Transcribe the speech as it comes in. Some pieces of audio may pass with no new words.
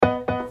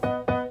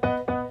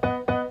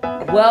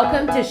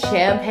Welcome to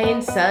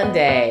Champagne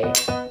Sunday.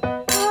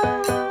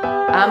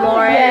 I'm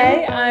Lauren.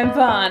 Hey, I'm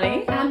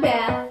Bonnie. I'm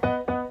Beth.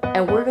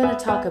 And we're going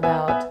to talk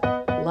about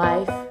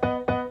life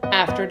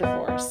After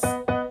divorce.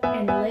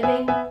 And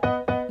living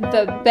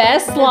The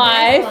best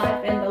life.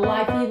 and the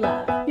life you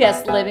love.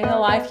 Yes, living the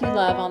life you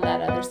love on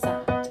that other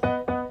side.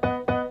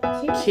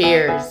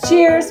 Cheers.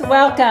 Cheers.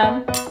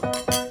 Welcome.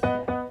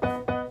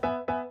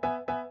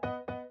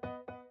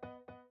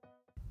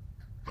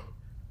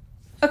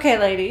 Okay,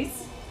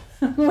 ladies.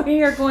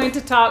 We are going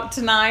to talk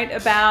tonight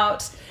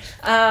about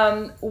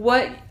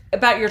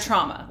about your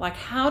trauma. Like,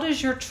 how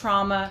does your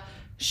trauma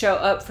show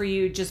up for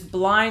you, just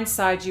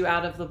blindside you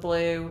out of the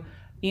blue,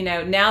 you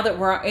know, now that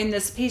we're in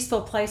this peaceful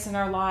place in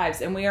our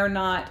lives and we are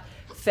not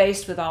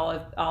faced with all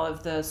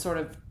of the sort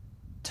of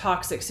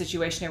toxic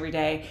situation every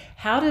day.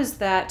 How does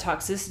that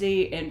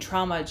toxicity and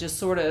trauma just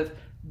sort of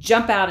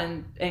jump out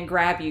and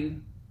grab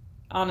you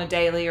on a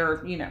daily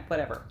or, you know,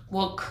 whatever?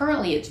 Well,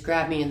 currently it's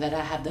grabbed me and that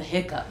I have the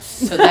hiccups.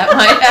 So that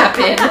might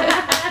happen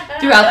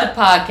throughout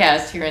the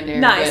podcast here and there.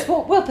 Nice.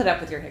 We'll put up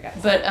with your hiccups.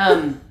 But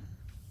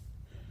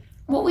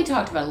what we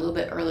talked about a little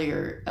bit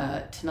earlier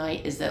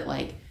tonight is that,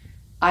 like,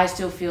 I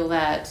still feel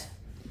that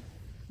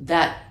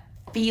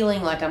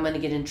feeling like I'm going to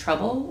get in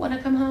trouble when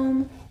I come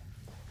home,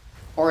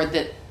 or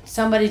that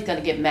somebody's going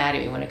to get mad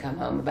at me when I come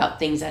home about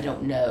things I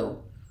don't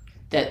know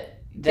that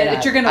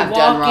you're going to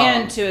walk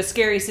into a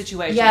scary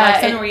situation, like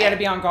something where you got to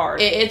be on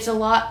guard. It's a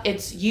lot.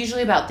 It's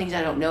usually about things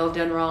I don't know I've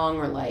done wrong,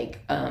 or like,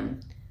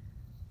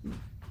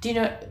 do you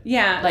know?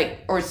 Yeah. Like,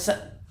 or it's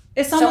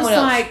almost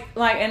like,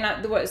 and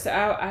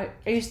I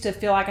used to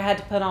feel like I had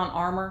to put on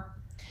armor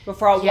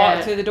before I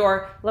walk through the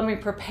door. Let me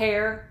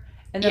prepare,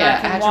 and then I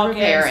can walk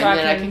in, and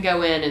then I can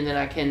go in, and then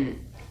I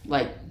can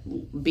like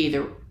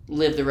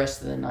live the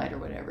rest of the night or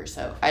whatever.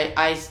 So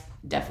I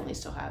definitely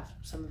still have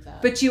some of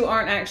that. But you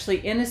aren't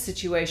actually in a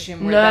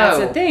situation where that's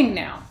a thing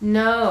now.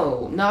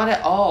 No, not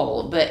at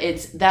all. But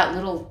it's that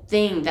little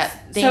thing,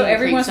 So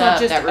every once in a while,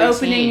 just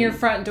opening your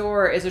front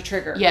door is a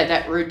trigger. Yeah,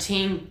 that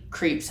routine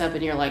creeps up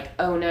and you're like,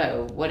 oh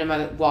no, what am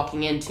I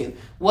walking into?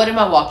 What am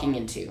I walking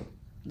into?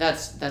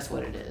 That's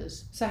what it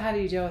is. So how do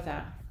you deal with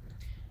that?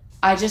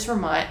 I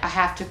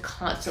have to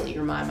constantly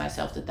remind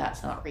myself that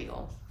that's not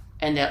real.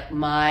 And that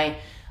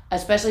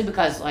especially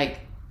because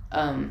like,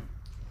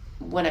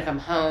 when I come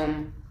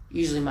home,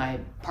 usually my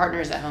partner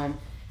is at home,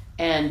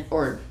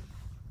 or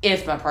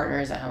if my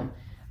partner is at home,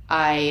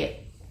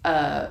 I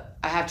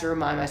have to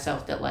remind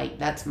myself that, like,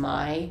 that's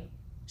my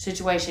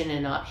situation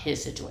and not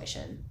his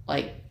situation.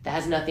 Like, that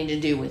has nothing to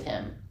do with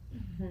him.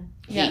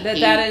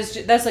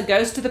 Mm-hmm. That's a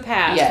ghost of the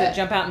past that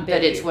jump out and bit you.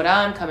 But it's what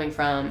I'm coming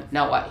from,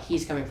 not what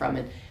he's coming from.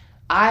 And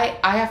I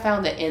have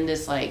found that in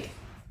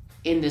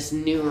this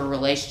newer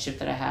relationship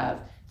that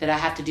I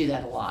have to do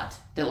that a lot.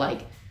 That,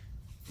 like,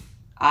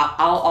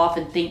 I'll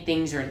often think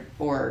things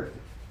or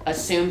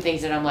assume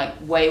things that I'm like,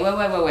 wait,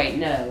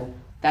 no,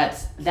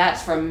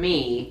 that's from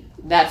me.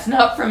 That's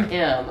not from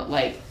him.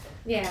 Like,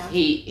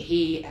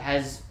 he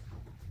has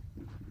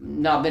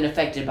not been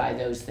affected by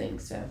those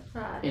things. So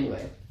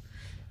anyway.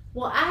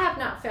 Well, I have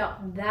not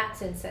felt that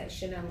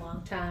sensation in a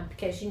long time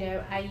because, you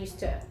know, I used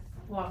to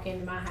walk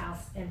into my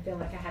house and feel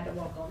like I had to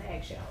walk on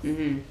eggshells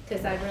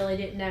because I really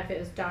didn't know if it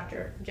was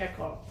Dr.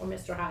 Jekyll or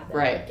Mr. Hyde that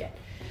I would get.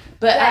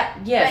 But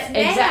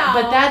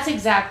that's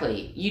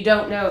exactly. You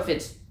don't know if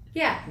it's.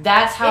 Yeah.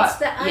 That's how. It's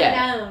the unknown.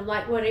 Yeah.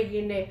 Like, what are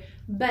you going to do?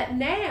 But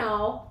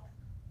now,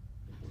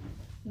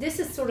 this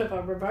is sort of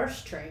a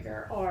reverse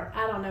trigger, or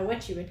I don't know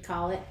what you would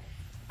call it.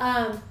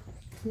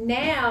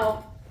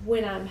 Now,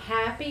 when I'm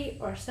happy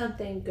or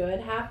something good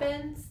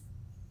happens,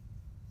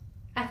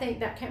 I think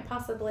that can't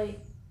possibly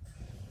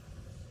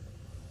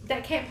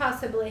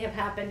have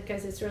happened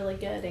because it's really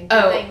good, and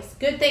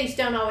good things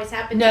don't always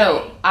happen to me.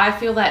 No, I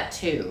feel that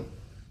too.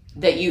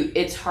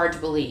 It's hard to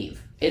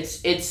believe.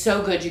 It's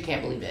so good you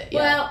can't believe it.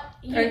 Well,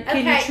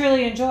 can you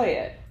truly enjoy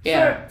it?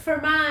 Yeah. For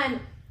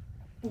mine,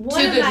 too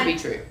good to be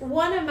true.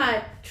 One of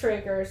my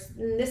triggers,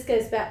 and this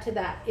goes back to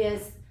that,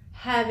 is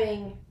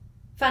having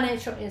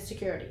financial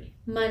insecurity,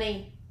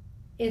 money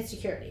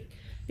insecurity,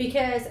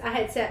 because I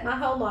had set my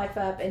whole life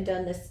up and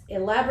done this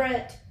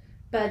elaborate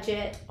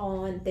budget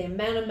on the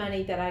amount of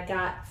money that I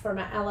got for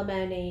my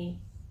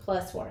alimony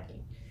plus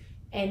working,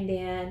 and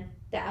then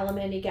the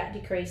alimony got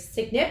decreased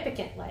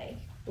significantly,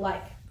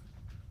 like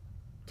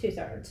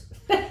 2/3.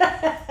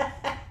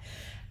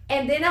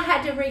 And then I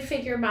had to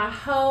refigure my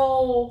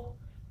whole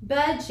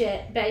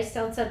budget based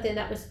on something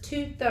that was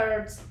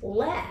 2/3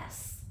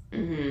 less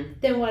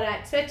than what I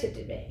expected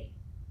to be.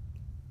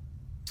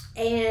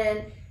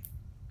 And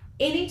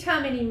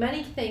anytime any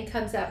money thing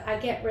comes up, I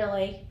get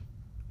really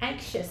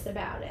anxious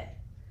about it.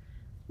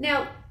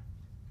 Now,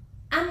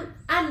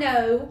 I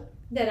know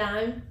that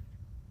I'm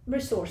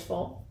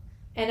resourceful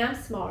and I'm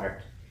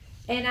smart,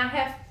 and I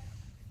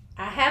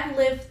have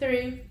lived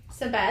through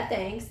some bad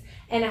things,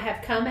 and I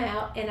have come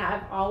out, and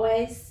I've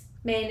always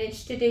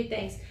managed to do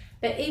things.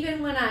 But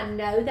even when I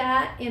know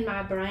that in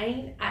my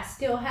brain, I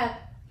still have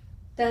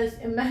those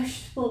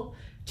emotional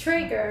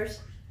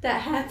triggers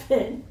that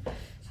happen.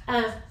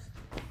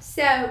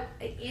 So,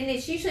 and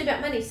it's usually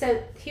about money.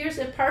 So here's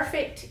a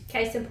perfect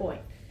case in point.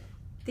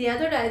 The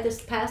other day,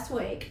 this past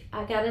week,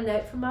 I got a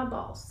note from my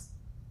boss.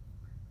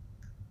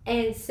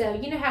 And so,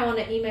 you know how on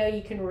an email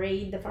you can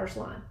read the first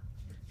line?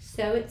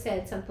 So it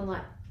said something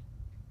like,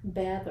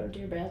 Beth or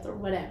Dear Beth or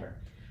whatever.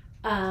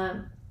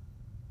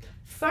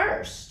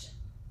 First,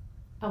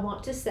 I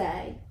want to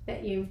say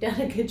that you've done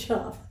a good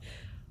job.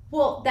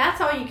 Well, that's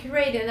all you can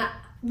read. And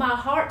my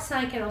heart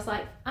sank and I was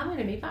like, I'm going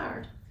to be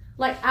fired.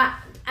 Like,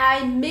 I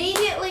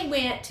immediately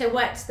went to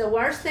what's the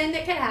worst thing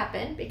that could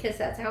happen, because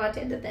that's how I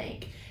tend to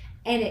think.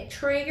 And it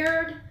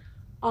triggered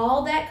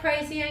all that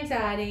crazy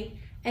anxiety.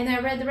 And I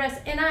read the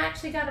rest, and I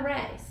actually got a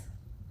raise.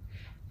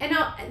 And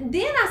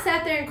then I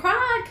sat there and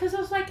cried because I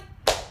was like,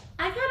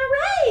 I got a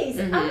raise.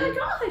 Mm-hmm. Oh my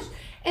gosh.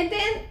 And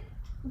then,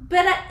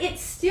 but it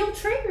still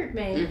triggered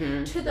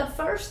me to the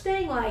first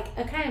thing, like,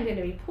 okay, I'm going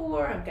to be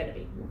poor. I'm going to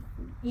be,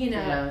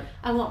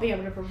 I won't be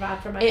able to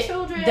provide for my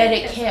children. That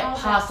it can't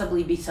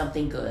possibly be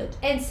something good.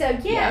 And so,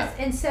 yes. Yeah.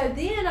 And so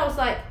then I was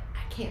like,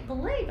 I can't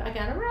believe I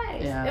got a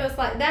raise. Yeah. It was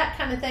like that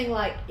kind of thing,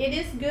 like, it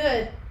is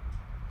good,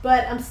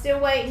 but I'm still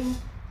waiting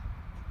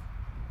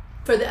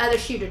for the other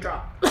shoe to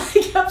drop.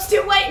 Like, I'm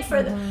still waiting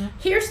for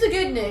here's the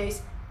good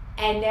news,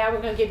 and now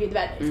we're going to give you the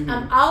bad news.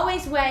 I'm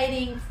always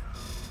waiting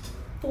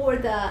for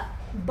the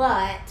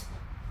but,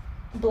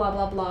 blah,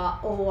 blah, blah,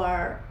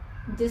 or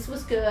this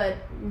was good,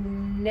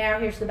 now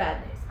here's the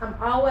bad news.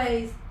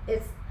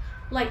 It's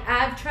like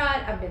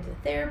I've been to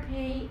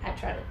therapy, I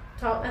try to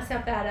talk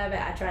myself out of it,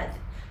 I try to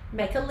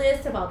make a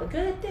list of all the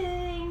good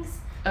things.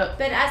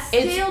 But I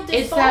still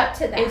default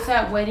to that. It's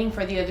that waiting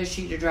for the other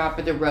shoe to drop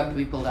or the rug to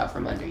be pulled out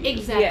from under you.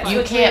 Exactly. Yes.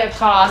 You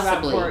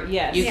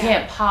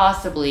can't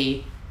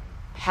possibly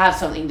have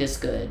something this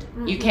good.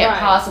 You can't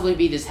possibly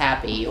be this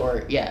happy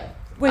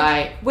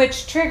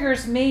which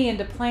triggers me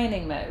into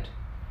planning mode.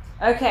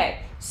 Okay,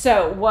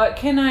 so what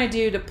can I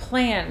do to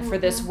plan for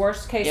this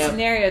worst case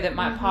scenario that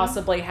might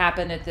possibly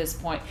happen at this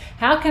point?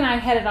 How can I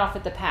head it off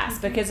at the pass?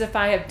 Because if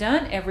I have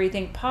done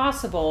everything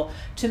possible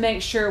to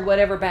make sure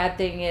whatever bad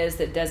thing is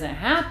that doesn't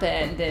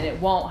happen, then it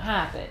won't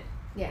happen.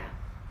 Yeah.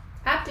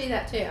 I have to do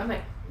that too. I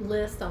make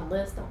list on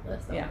list on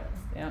list on list.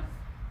 Yeah.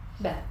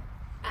 But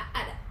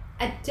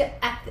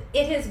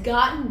it has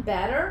gotten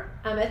better.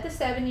 I'm at the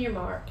 7-year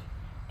mark.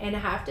 And I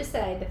have to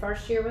say, the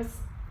first year was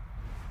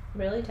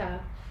really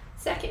tough.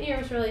 Second year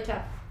was really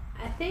tough.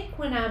 I think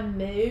when I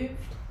moved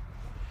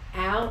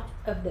out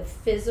of the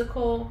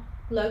physical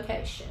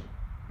location,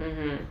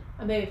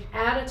 I moved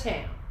out of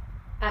town.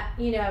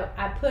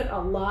 I put a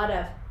lot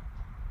of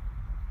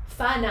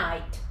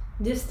finite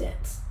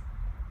distance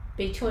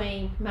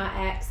between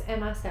my ex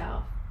and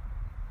myself.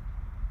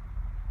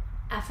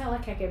 I felt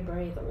like I could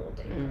breathe a little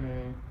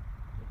deeper.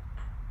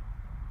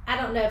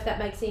 I don't know if that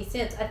makes any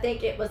sense. I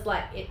think it was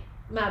like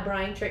my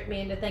brain tricked me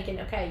into thinking,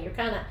 okay, you're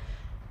kind of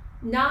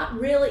not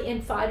really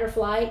in fight or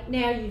flight.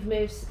 Now you've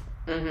moved,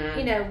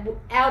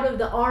 out of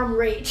the arm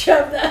reach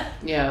of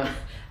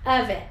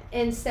of it.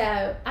 And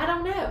so, I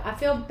don't know. I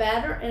feel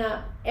better.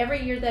 And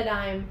every year that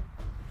I'm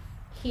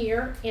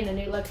here in a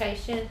new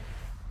location,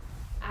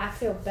 I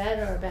feel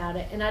better about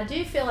it. And I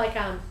do feel like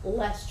I'm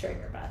less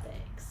triggered by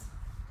things.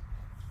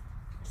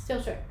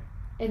 Still triggered.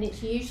 And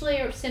it's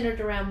usually centered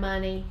around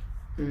money.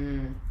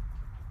 And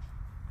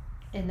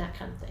that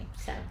kind of thing.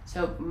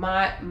 So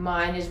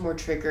mine is more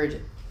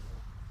triggered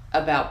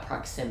about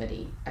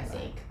proximity, I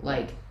think.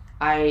 Like,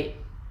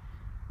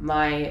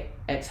 my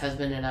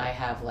ex-husband and I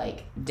have,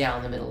 like,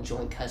 down the middle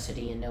joint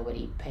custody and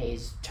nobody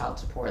pays child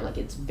support. Like,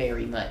 it's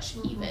very much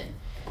even.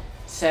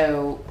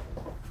 So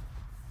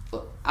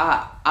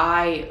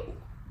I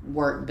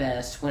work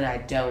best when I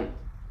don't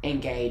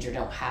engage or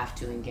don't have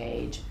to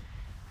engage.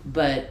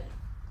 But,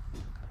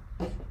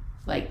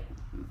 like,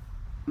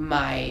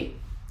 my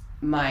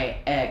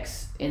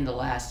ex in the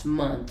last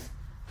month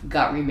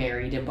got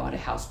remarried and bought a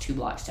house 2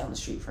 blocks down the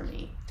street from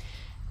me.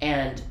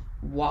 And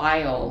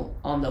while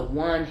on the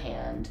one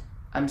hand,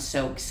 I'm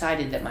so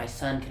excited that my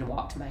son can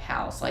walk to my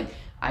house. Like,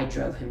 I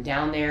drove him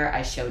down there.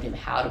 I showed him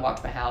how to walk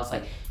to my house.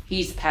 Like,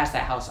 he's passed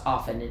that house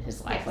often in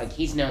his life. Yes. Like,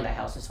 he's known that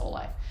house his whole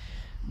life.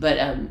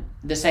 But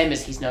the same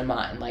as he's known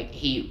mine. Like,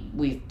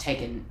 we've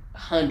taken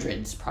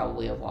hundreds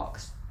probably of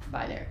walks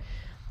by there.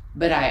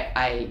 But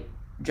I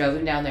drove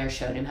him down there,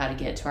 showed him how to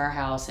get to our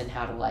house and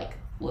how to, like,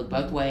 look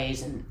both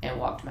ways and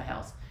walk to my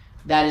house.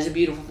 That is a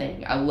beautiful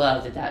thing. I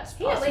love that that's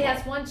possible. He only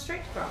has one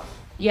street cross.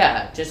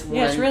 Yeah, just one.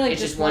 It's really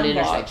just one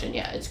intersection.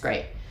 Yeah, it's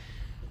great.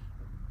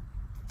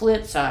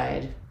 Flip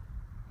side,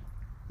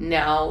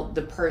 now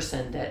the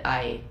person that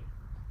I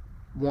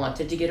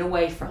wanted to get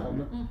away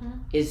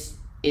from is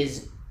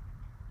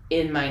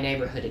in my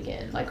neighborhood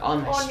again, like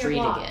on my street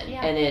again.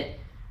 Yeah. And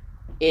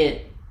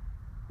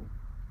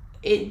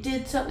it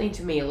did something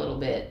to me a little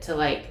bit to,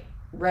 like,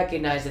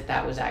 recognize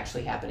that was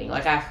actually happening.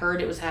 Like, I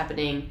heard it was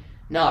happening,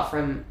 not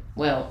from,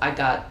 I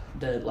got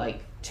the,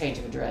 like, change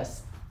of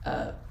address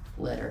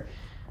letter,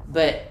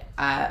 but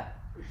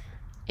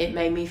it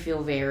made me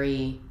feel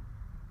very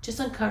just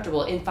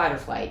uncomfortable in fight or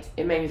flight.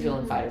 It made me feel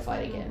in fight or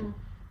flight again.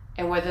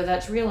 And whether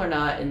that's real or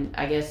not, and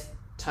I guess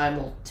time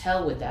will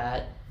tell with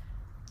that.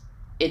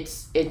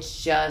 It's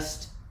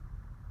just,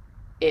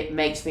 it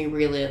makes me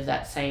relive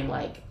that same,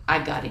 like,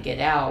 I got to get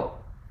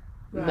out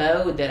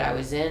mode that I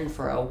was in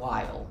for a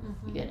while,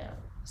 you know.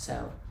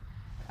 So,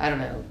 I don't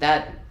know.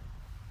 That,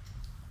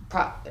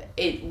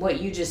 what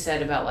you just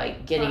said about,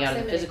 like, getting out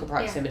of the physical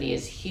proximity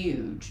is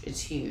huge. It's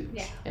huge.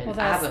 Yeah. And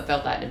I haven't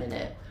felt that in a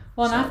minute.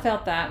 Well, and I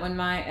felt that when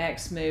my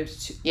ex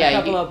moved a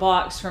couple of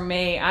blocks from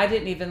me. I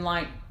didn't even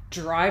like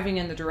driving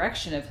in the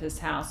direction of his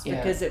house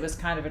because it was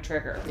kind of a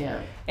trigger.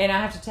 Yeah. And I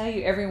have to tell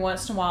you, every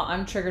once in a while,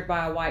 I'm triggered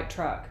by a white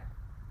truck.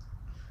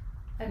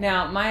 Okay.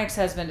 Now, my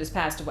ex-husband has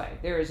passed away.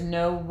 There is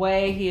no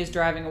way he is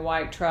driving a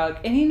white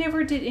truck, and he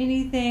never did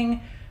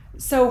anything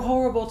so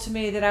horrible to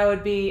me that I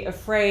would be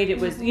afraid. It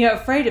was,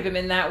 afraid of him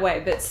in that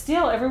way. But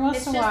still, every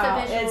once in a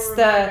while,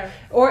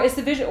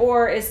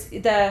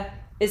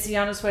 is he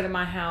on his way to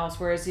my house?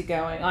 Where is he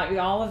going? Like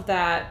all of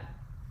that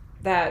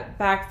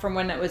back from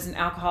when it was an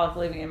alcoholic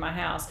living in my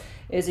house.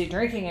 Is he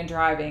drinking and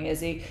driving? Is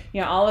he,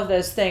 all of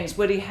those things?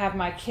 Would he have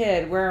my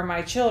kid? Where are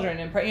my children?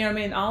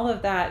 And all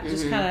of that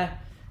just kind of.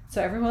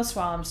 So every once in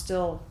a while, I'm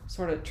still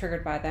sort of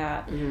triggered by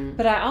that.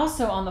 But I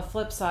also, on the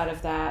flip side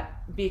of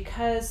that,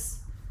 because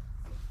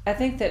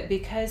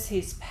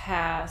he's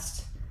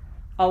passed,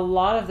 a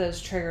lot of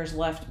those triggers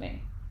left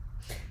me.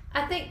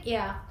 I think,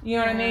 yeah. You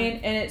know what I mean?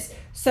 And it's,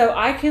 so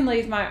I can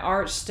leave my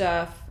art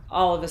stuff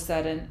all of a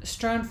sudden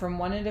strewn from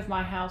one end of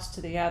my house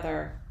to the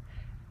other.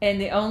 And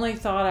the only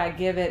thought I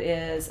give it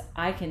is,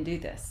 I can do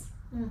this.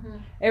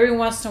 Every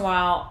once in a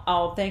while,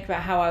 I'll think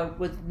about how I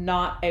was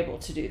not able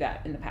to do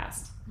that in the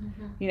past.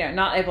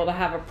 Not able to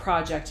have a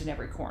project in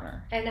every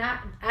corner. And I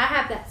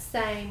have that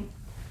same.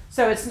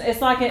 So it's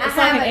like an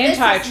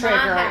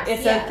anti-trigger.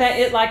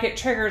 It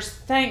triggers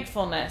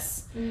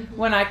thankfulness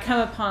when I come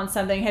upon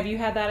something. Have you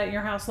had that at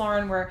your house,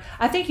 Lauren? Where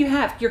I think you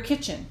have your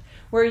kitchen,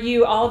 where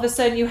you all of a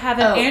sudden you have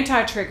an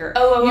anti-trigger.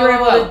 You're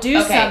able to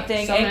do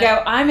something and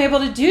go, I'm able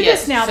to do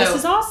this now. This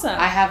is awesome.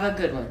 I have a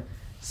good one.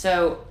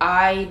 So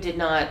I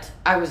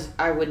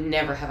would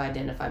never have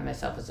identified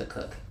myself as a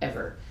cook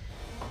ever,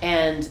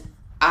 and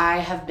I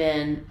have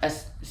been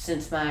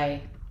since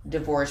my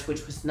divorce,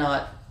 which was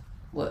not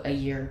a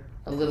year.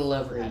 A little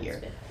over a year.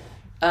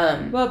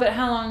 But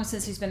how long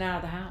since he's been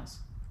out of the house?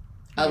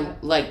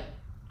 Like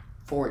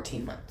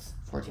 14 months.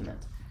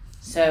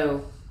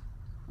 So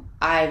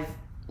I've,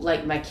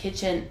 like, my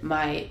kitchen,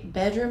 my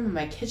bedroom and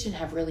my kitchen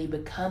have really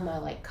become my,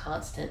 like,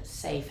 constant,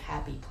 safe,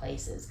 happy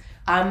places.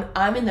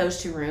 I'm in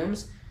those two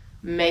rooms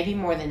maybe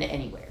more than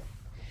anywhere.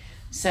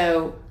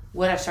 So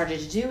what I've started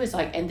to do is,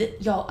 like, and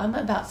y'all, I'm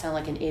about to sound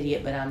like an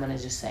idiot, but I'm going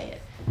to just say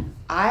it.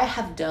 I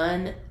have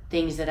done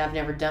things that I've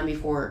never done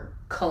before,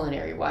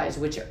 culinary wise,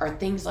 which are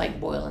things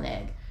like boil an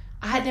egg.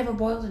 I had never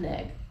boiled an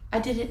egg. I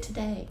did it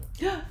today.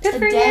 Good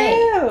for you.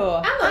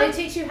 I'm going to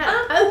teach you how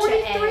to poach an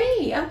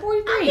egg. I'm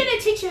 43. I'm going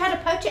to teach you how to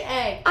poach an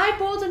egg. I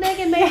boiled an egg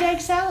and made egg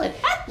salad.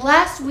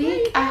 Last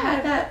week, I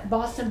had that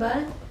Boston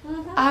bun.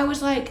 I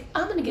was like,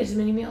 I'm going to get as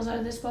many meals out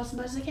of this Boston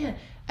bun as I can.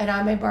 And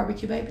I made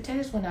barbecue baked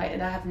potatoes one night,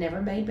 and I have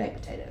never made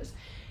baked potatoes.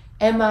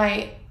 And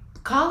my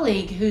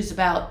colleague, who's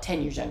about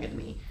 10 years younger than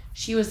me,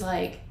 she was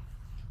like,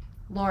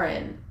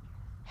 Lauren,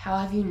 how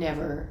have you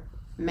never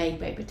made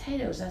baked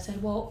potatoes? And I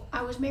said, well,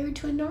 I was married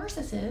to a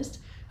narcissist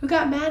who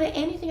got mad at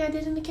anything I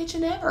did in the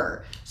kitchen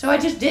ever. So I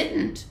just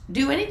didn't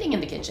do anything in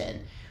the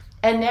kitchen.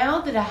 And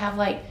now that I have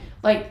my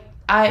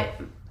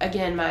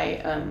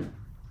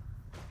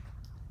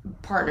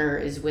partner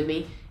is with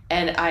me,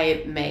 and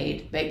I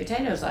made baked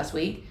potatoes last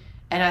week.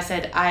 And I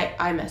said,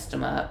 I messed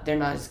them up. They're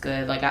not as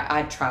good. Like,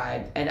 I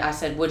tried. And I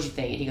said, what'd you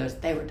think? And he goes,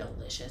 they were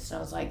delicious. And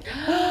I was like, so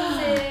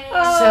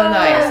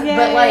nice.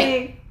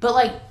 Yay.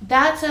 But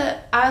that's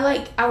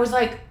I was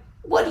like,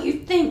 what do you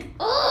think?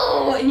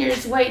 Oh, and you're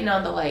just waiting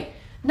on the, like,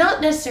 not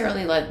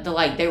necessarily like the,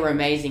 like, they were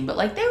amazing, but,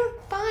 like, they were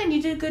fine.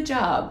 You did a good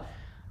job.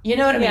 You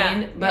know what I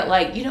mean? But,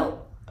 like, I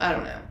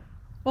don't know.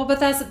 Well,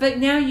 but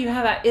now you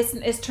have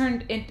it's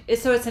turned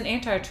so it's an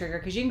anti-trigger,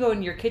 because you can go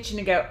in your kitchen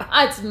and go,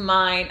 it's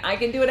mine. I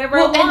can do whatever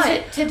I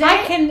want. Today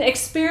I can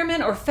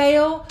experiment or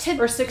fail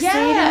or succeed.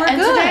 Yeah,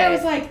 and good. Today I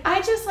was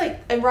like,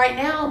 and right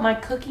now my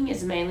cooking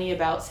is mainly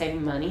about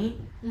saving money,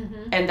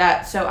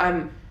 and so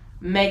I'm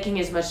making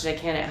as much as I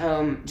can at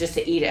home, just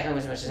to eat at home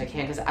as much as I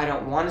can, because I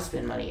don't want to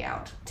spend money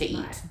out to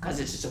eat, because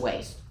it's just a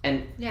waste,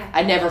 and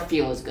I never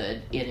feel as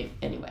good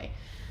anyway.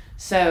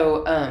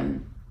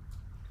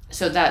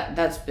 So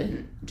that's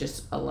been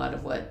just a lot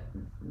of what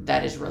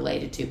that is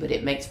related to, but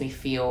it makes me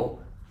feel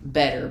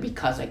better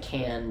because I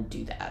can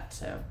do that.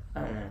 So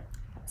I don't know.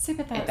 See,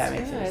 but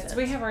that's good. So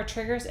we have our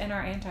triggers and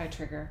our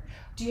anti-trigger.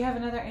 Do you have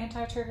another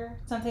anti-trigger?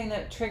 Something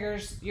that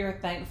triggers your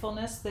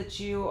thankfulness that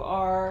you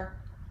are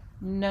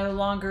no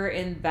longer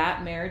in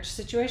that marriage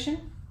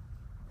situation?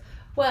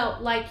 Well,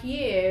 like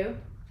you,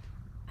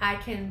 I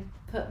can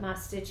put my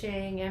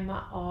stitching and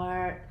my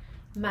art.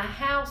 My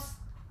house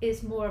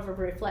is more of a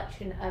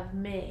reflection of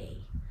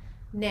me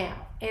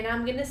now. And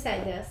I'm going to say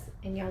this,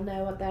 and y'all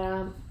know that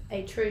I'm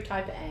a true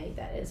type A.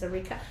 That is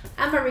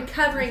I'm a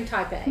recovering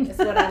type A, is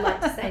what I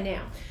like to say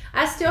now.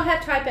 I still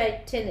have type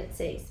A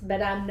tendencies,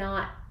 but I'm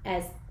not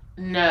as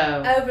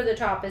over the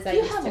top as I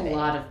used to be. You have a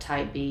lot of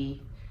type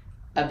B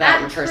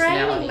about your personality.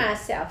 I'm training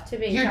myself to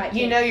be type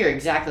B. You know you're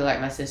exactly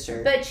like my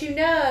sister. But you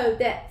know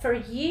that for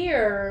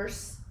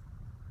years,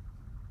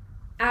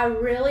 I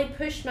really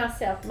pushed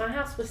myself. My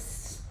house was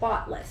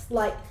spotless.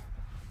 Like,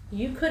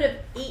 you could have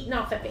eaten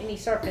off of any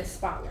surface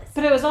spotless.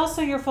 But it was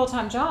also your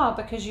full-time job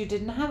because you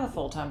didn't have a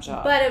full-time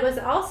job. But it was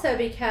also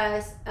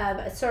because of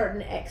a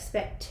certain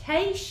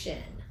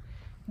expectation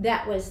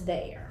that was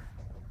there.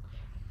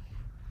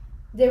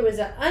 There was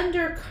an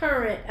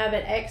undercurrent of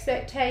an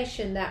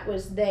expectation that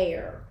was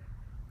there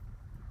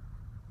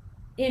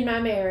in my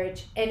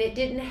marriage, and it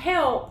didn't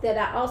help that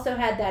I also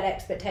had that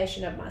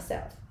expectation of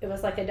myself. It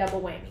was like a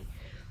double whammy.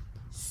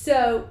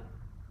 So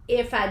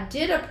if I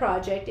did a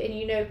project, and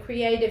you know,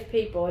 creative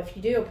people, if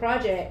you do a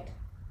project,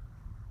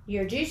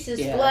 your juices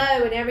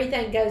flow and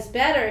everything goes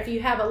better if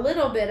you have a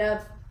little bit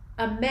of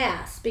a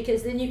mess,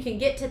 because then you can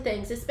get to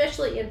things,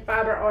 especially in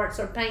fiber arts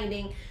or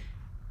painting.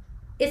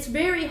 It's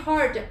very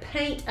hard to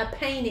paint a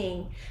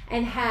painting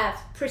and have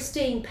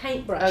pristine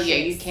paintbrushes. Oh yeah,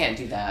 you can't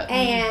do that.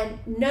 And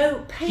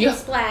no paint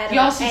splatter. You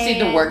also see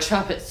the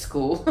workshop at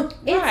school.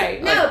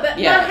 Right.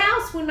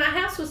 When my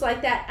house was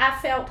like that,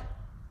 I felt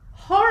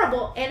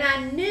horrible, and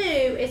I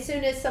knew as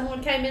soon as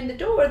someone came in the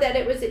door that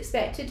it was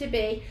expected to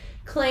be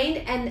cleaned,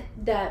 and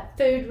the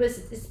food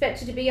was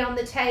expected to be on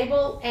the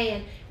table,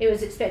 and it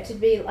was expected to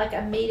be like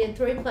a meat and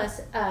three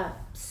plus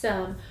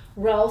some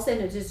rolls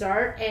and a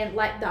dessert, and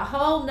like the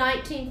whole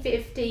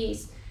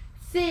 1950s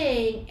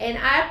thing. And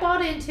I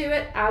bought into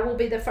it. I will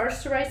be the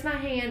first to raise my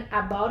hand.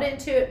 I bought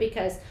into it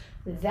because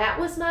that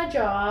was my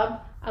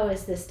job. I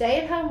was the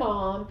stay-at-home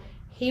mom.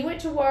 He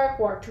went to work,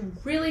 worked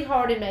really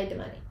hard, and made the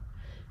money.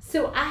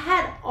 So I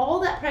had all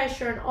that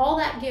pressure and all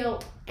that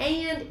guilt,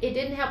 and it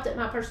didn't help that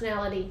my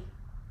personality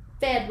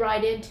fed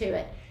right into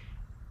it.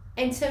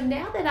 And so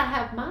now that I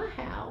have my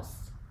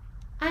house,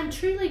 I'm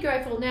truly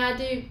grateful. Now I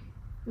do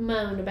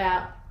moan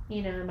about,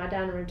 you know, my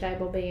dining room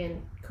table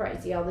being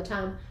crazy all the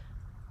time,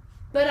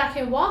 but I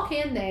can walk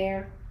in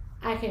there,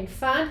 I can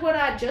find what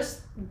I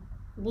just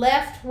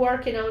left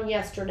working on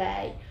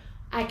yesterday,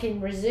 I can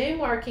resume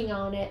working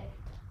on it.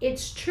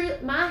 It's true.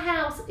 My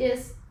house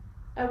is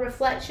a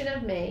reflection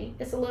of me.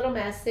 It's a little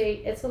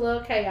messy. It's a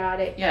little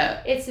chaotic.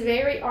 Yeah. It's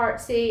very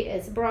artsy.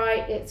 It's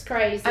bright. It's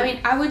crazy. I mean,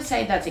 I would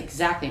say that's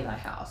exactly my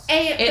house.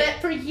 But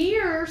for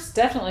years,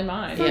 definitely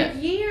mine. For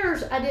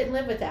years, I didn't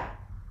live with that.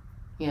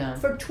 Yeah.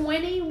 For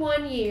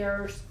 21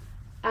 years,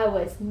 I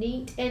was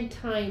neat and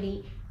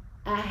tiny.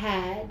 I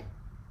had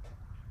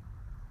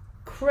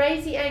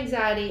crazy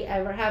anxiety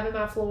over having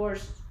my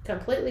floors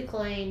completely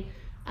clean.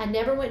 I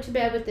never went to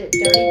bed with a dirty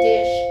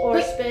dish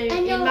or spoon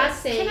in my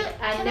sink.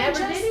 I never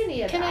did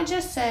any of that. Can I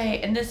just say,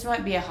 and this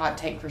might be a hot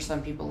take for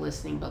some people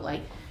listening, but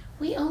like,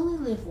 we only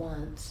live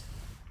once.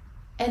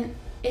 And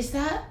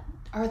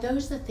are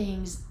those the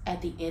things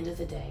at the end of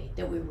the day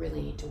that we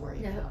really need to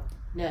worry about?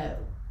 No.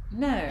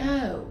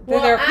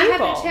 Well, I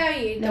have to tell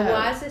you, the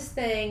wisest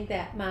thing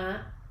that my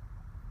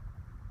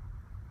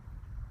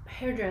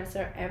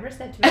hairdresser ever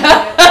said to me.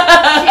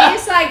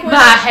 She's like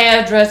my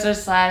hairdresser /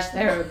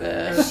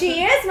 therapist.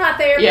 She is my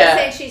therapist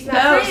and she's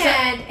my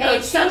friend.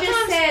 And she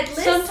just said,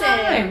 listen,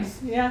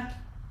 sometimes.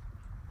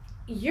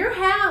 Your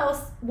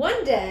house,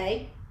 one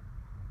day,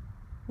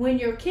 when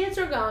your kids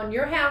are gone,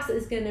 your house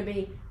is going to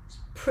be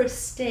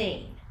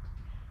pristine.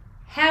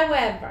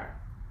 However,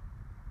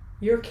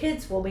 your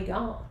kids will be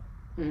gone.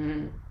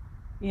 Mm-hmm.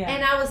 Yeah.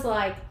 And I was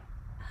like,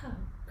 oh,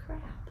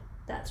 crap.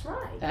 That's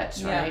right.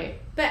 That's right.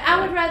 But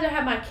I would rather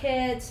have my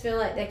kids feel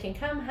like they can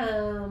come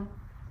home,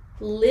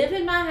 live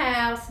in my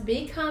house,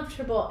 be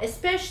comfortable,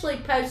 especially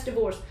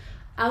post-divorce.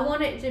 I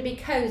wanted it to be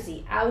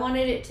cozy. I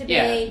wanted it to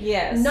be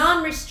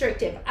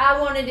non-restrictive.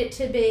 I wanted it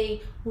to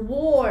be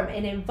warm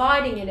and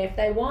inviting. And if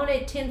they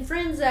wanted 10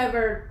 friends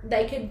over,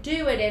 they could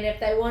do it. And if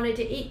they wanted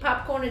to eat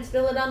popcorn and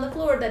spill it on the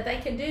floor, that they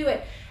could do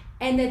it.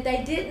 And that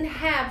they didn't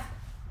have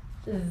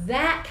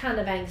that kind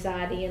of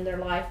anxiety in their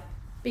life,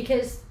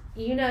 because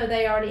you know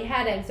they already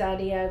had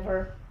anxiety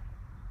over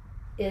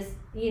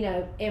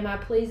am I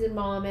pleasing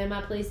mom, am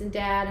I pleasing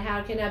dad,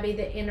 how can I be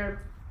the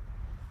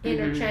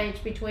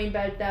interchange between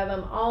both of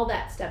them, all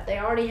that stuff. They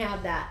already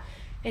have that.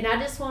 And I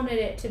just wanted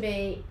it to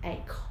be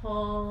a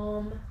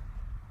calm,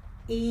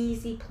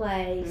 easy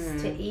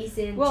place to ease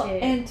into. Well,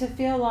 and to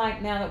feel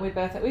like now that we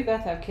both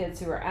have kids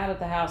who are out of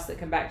the house that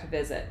come back to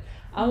visit,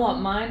 I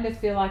want mine to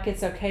feel like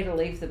it's okay to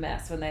leave the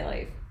mess when they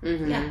leave.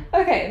 Mm-hmm. Yeah.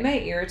 Okay, it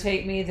may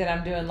irritate me that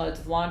I'm doing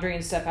loads of laundry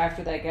and stuff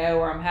after they go,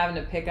 or I'm having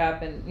to pick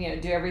up and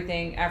do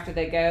everything after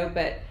they go,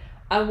 but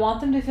I want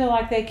them to feel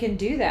like they can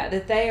do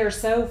that they are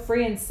so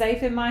free and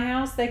safe in my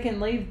house, they can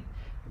leave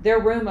their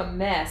room a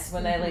mess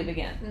when they leave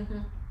again. Mm-hmm.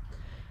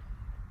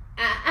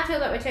 I feel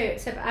that way too,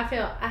 except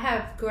I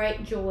have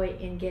great joy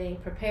in getting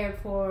prepared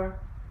for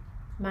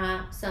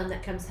my son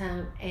that comes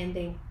home, and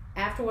then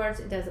afterwards,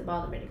 it doesn't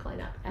bother me to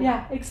clean up.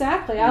 Yeah,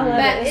 exactly. I love But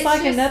it. It's it's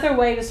like just- another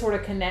way to sort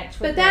of connect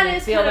with But them that and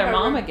is feel kind their of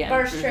mom a again.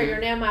 reverse trigger.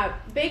 Now my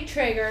big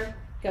trigger,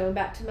 going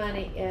back to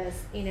money, is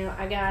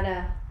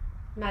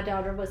my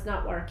daughter was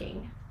not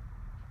working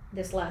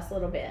this last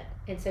little bit,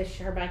 and so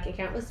her bank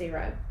account was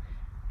zero.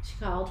 She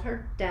called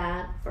her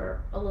dad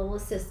for a little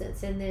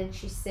assistance, and then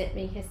she sent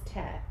me his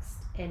text,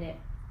 and it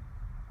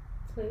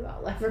flew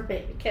all over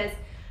me because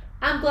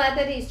I'm glad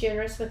that he's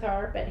generous with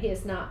her, but he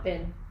has not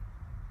been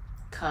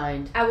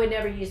Kind. I would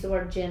never use the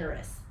word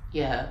generous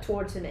Yeah.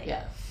 towards me.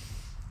 Yeah.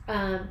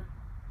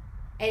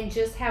 And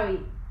just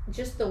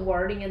just the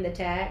wording in the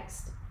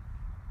text,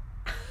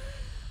 I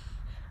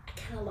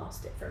kind of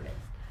lost it for a minute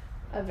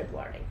over the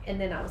wording. And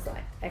then I was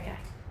like, okay,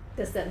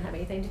 this doesn't have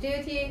anything to do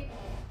with you.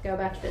 Go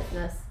about your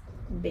business.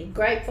 Be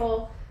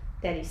grateful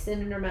that he's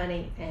sending her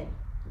money and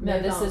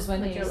move this on is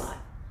when with your he's- life.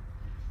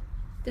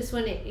 This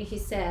one, he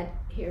said,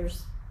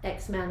 here's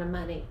X amount of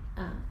money.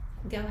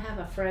 Go have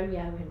a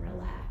froyo and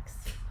relax.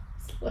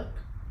 Look.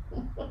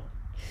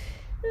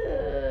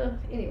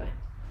 Anyway.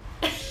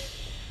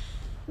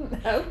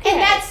 Okay.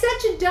 And that's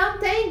such a dumb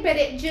thing, but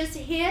it just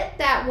hit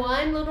that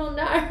one little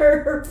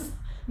nerve.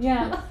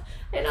 Yeah.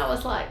 And I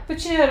was like,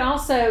 But you know, it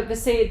also, but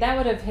see, that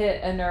would have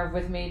hit a nerve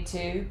with me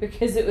too,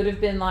 because it would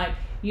have been like,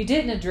 you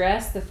didn't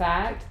address the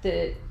fact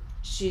that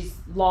she's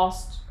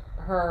lost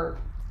her,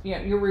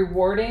 you're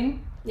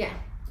rewarding yeah.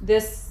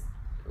 this.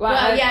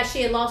 Well, yeah,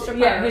 she had lost her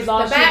purse. Yeah, The she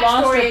lost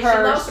backstory her is she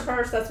purse. lost her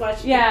purse, that's why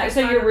she Yeah, couldn't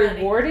so find you're her money.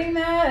 rewarding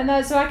that, and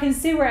that, so I can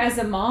see where as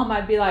a mom,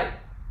 I'd be like,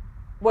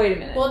 wait a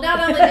minute. Well, not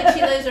only did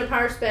she lose her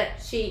purse, but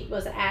she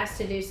was asked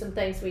to do some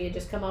things. We had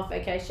just come off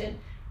vacation,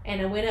 and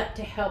I went up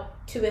to help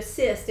to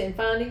assist in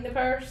finding the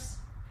purse,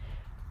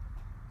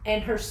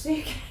 and her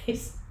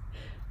suitcase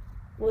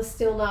was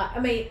still not. I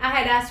mean, I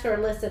had asked her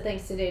a list of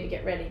things to do to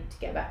get ready to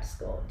go back to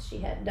school, and she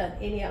hadn't done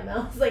any of them.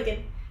 I was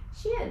thinking,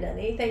 she hadn't done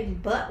anything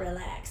but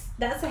relax.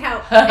 That's how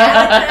out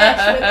of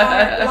touch with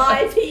our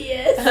life he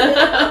is. So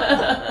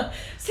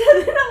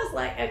then I was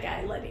like,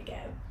 okay, let it go.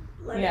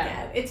 Let it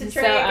go. It's a So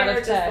trigger, out of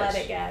just touch. let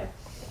it go.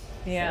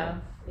 Yeah.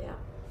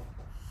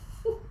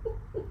 So,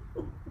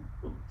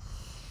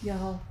 yeah.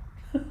 Y'all.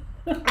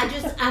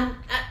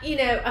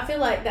 I feel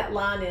like that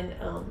line in,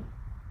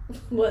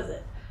 was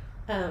it,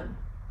 the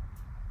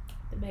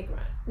Meg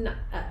Ryan, no,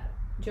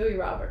 Julia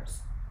Roberts,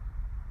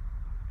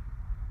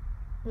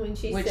 when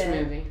she Which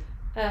said, movie?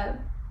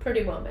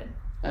 Pretty Woman,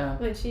 Oh.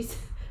 when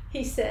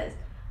he says,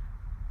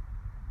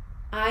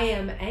 I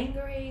am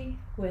angry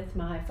with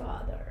my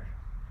father.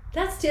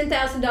 That's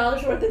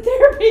 $10,000 worth of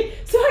therapy,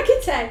 so I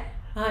could say,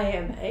 I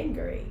am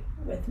angry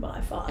with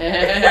my father.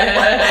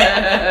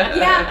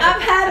 Yeah,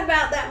 I've had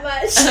about that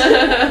much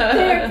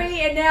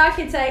therapy, and now I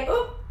can say,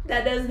 oh,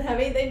 that doesn't have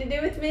anything to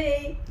do with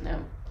me. No.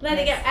 Let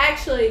it go.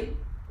 Actually,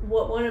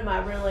 what one of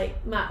my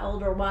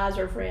older,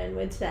 wiser friend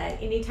would say,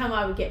 anytime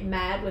I would get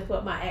mad with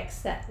what my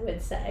ex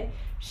would say,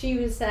 she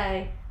would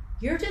say,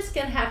 you're just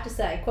going to have to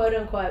say, quote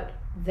unquote,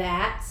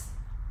 that's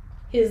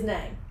his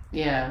name.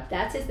 Yeah.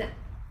 That's his name.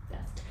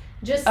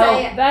 Just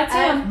say it. That's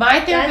him.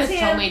 My therapist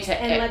That's told him, me to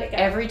and let it go.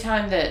 every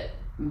time that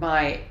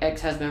my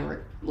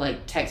ex-husband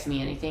texts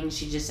me anything,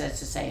 she just says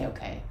to say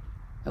okay,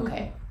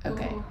 okay,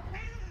 okay. Mhm.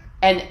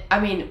 And I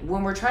mean,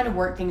 when we're trying to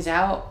work things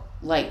out,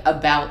 like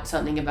about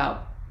something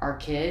about our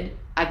kid,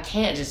 I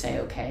can't just say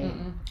okay.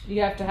 Mm-mm.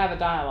 You have to have a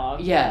dialogue.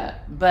 Yeah,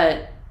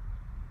 but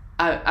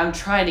I'm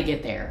trying to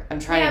get there. I'm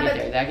trying to get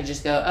there. That I could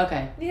just go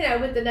okay.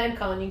 With the name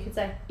calling, you could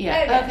say,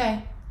 Yeah.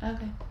 okay.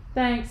 Okay.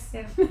 Thanks.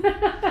 Yeah.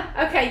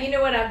 Okay, you know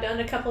what I've done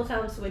a couple of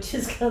times, which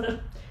is kind of,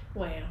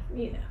 a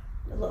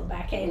little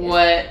backhanded.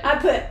 What? I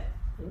put,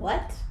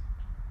 what?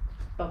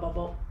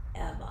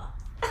 Ever.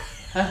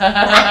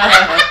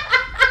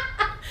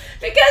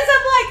 Because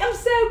I'm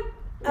so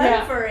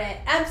over it.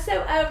 I'm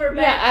so over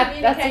bad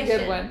communication. That's a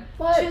good one.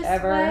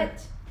 Whatever.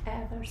 Just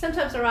whatever.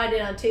 Sometimes I write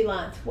it on 2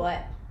 lines.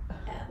 Whatever.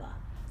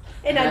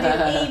 And I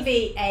do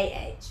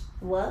EVAH.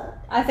 What?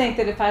 I think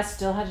that if I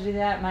still had to do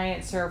that, my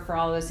answer for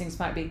all those things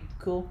might be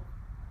cool.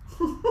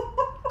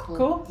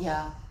 Cool?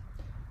 Yeah.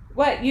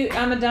 What?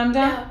 I'm a dum-dum?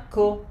 No.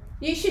 Cool.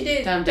 You should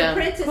do Dum-dum.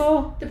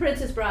 the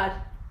Princess Bride.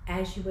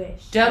 As you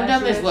wish. Dum Dum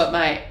As you is wish. what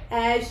my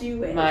As you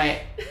wish.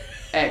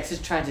 ex has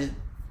tried to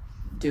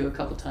do a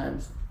couple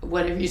times.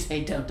 Whatever you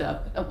say, Dum Dum.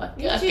 I'm like,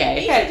 You should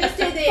okay. just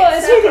do the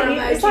Well, sucker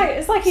emoji.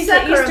 it's like he's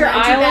Sucker the Easter emoji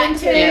Island back to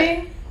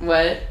thing.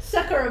 What?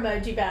 Sucker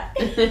emoji back.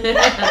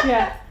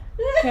 Yeah.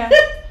 Yeah.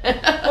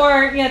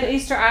 Or the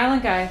Easter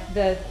Island guy.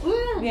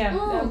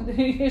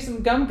 Here's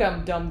some gum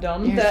dum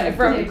dum. Here's some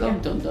from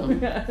gum dum dum.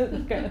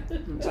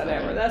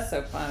 Whatever. That's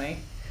so funny.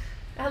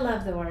 I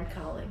love the word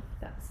calling.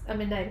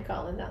 Name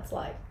calling. That's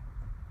like.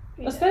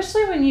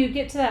 Especially when you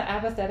get to that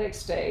apathetic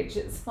stage,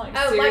 it's like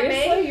Oh, like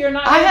seriously, me? you're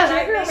not I gonna have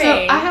trigger me.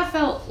 so I have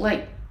felt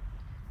like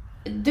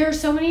there are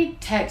so many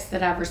texts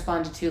that I've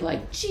responded to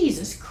like,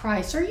 Jesus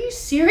Christ, are you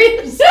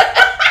serious?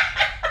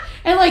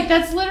 And like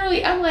that's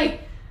literally I'm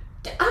like,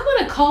 I'm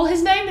gonna call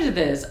his name into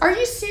this. Are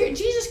you serious?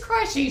 Jesus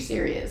Christ, are you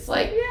serious?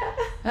 Like,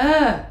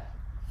 Yeah.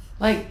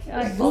 like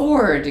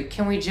Lord,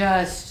 can we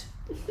just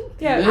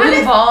Yeah,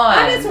 Move on.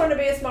 I just want to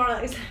be a smart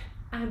aleck.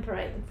 I'm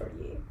praying for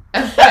you.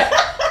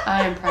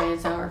 I am praying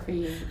so hard for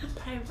you. I'm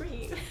praying for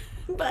you,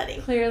 buddy.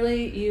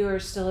 Clearly, you are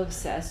still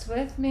obsessed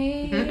with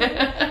me,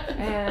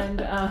 and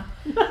No,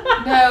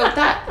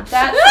 that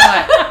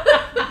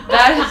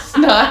is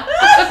not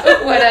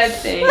what I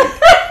think.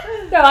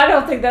 No, I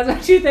don't think that's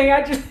what you think.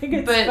 I just think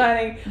it's But-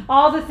 funny.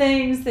 All the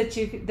things that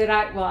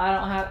I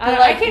don't have. But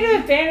I can't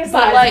even fantasize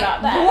But like,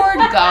 about that.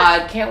 Lord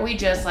God, can't we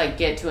just like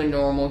get to a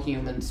normal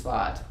human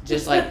spot?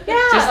 Just like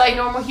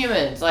normal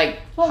humans. Like,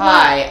 Well,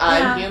 hi, what?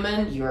 I'm Yeah.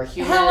 human. You're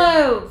human.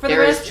 Hello for the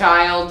There is rest.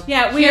 child.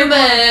 Yeah, we are humans.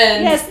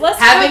 Yes, let's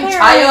having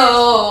co-parent.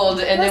 child,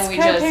 and Let's then we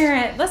just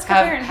co-parent. Let's have-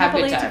 co-parent have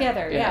good happily time.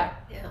 together. Yeah.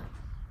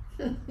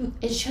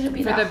 It shouldn't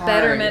be For that the hard.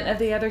 betterment of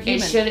the other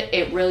human.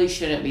 It really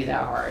shouldn't be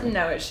that hard.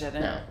 No, it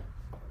shouldn't. No.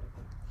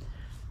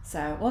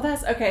 So, well,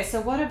 that's okay.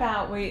 So, what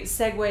about we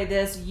segue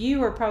this?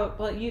 You are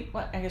probably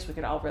I guess we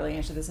could all really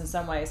answer this in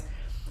some ways.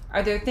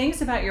 Are there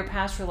things about your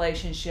past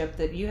relationship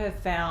that you have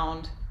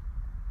found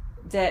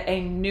that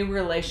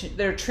that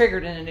are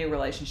triggered in a new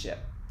relationship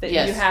that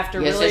Yes. you have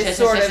to Yes, really yes,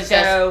 sort yes, of yes,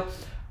 yes. go,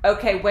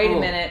 okay, wait a Ooh.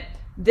 minute.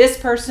 This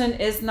person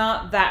is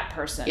not that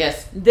person.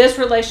 Yes. This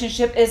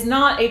relationship is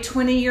not a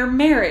 20-year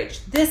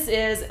marriage. This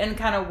is, and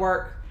kind of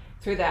work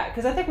through that.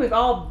 Because I think we've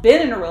all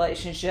been in a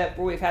relationship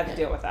where we've had to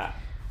deal with that.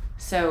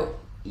 So,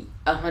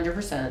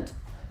 100%.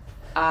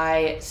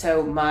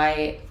 So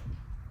my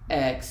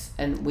ex,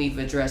 and we've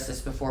addressed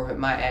this before, but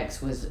my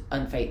ex was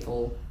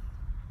unfaithful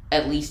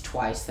at least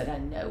twice that I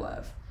know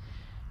of.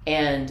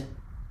 And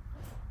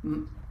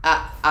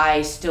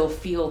I still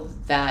feel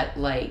that,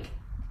 like,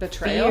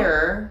 Betrayal?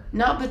 fear,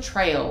 not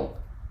betrayal.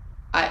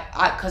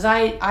 Because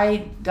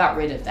I got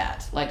rid of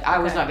that. Like, I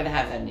was Okay. not going to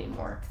have that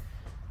anymore.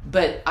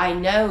 But I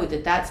know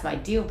that that's my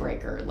deal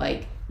breaker.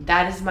 Like,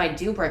 that is my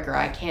deal breaker.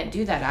 I can't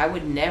do that. I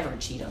would never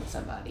cheat on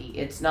somebody.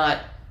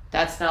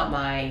 That's not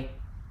my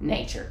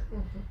nature.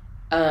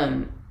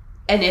 Mm-hmm.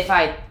 And if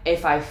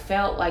I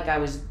felt like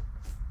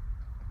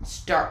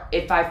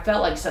if I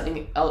felt like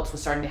something else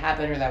was starting to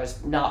happen, or that I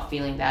was not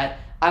feeling that,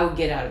 I would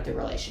get out of the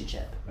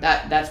relationship.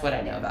 That's what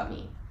I know about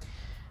me.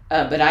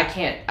 But I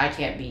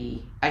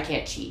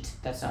can't cheat.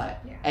 That's not,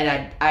 Yeah.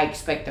 and I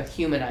expect the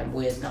human I'm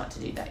with not to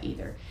do that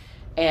either.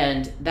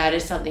 And that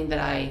is something that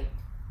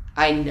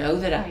I know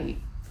that I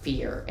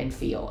fear and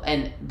feel.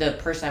 And the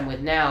person I'm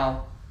with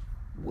now,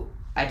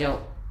 I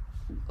don't,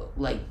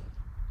 like,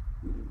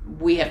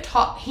 we have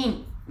talked,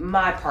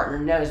 my partner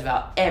knows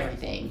about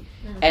everything,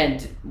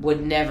 and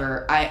would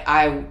never,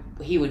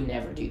 he would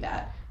never do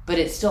that. But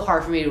it's still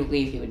hard for me to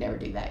believe he would never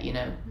do that, you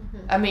know? Mm-hmm.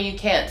 I mean, you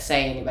can't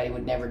say anybody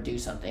would never do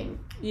something.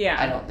 Yeah.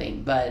 I don't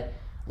think, but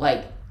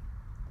like,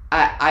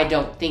 I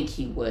don't think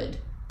he would.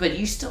 But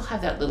you still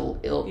have that little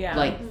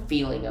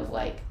feeling of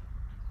like,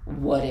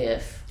 what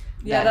if?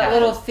 Yeah, that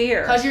little happens?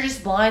 fear. Because you're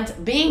just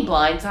being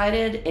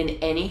blindsided in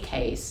any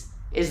case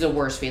is the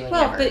worst feeling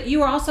Well, ever. but you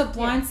were also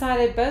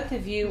blindsided, both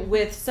of you,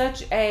 with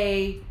such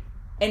an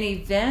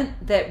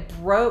event that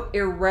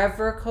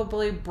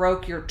irrevocably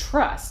broke your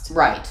trust.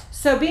 Right.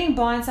 So being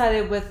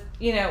blindsided with,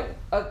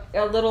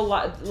 a little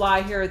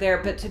lie here or there,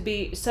 but to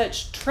be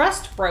such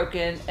trust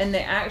broken in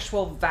the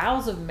actual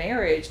vows of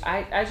marriage,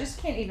 I just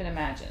can't even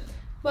imagine.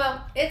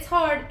 Well, it's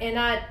hard, and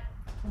I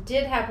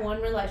did have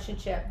one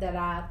relationship that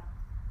I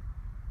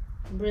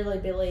really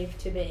believed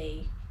to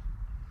be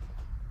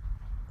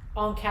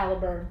on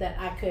caliber that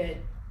I could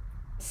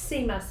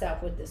see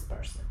myself with this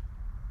person.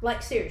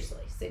 Like,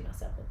 seriously, see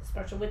myself with this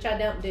person, which I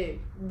don't do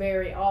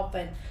very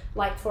often,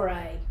 like for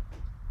a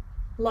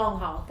long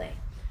haul thing.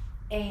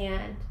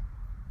 And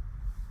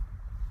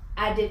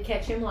I did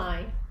catch him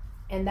lying,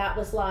 and that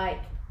was like,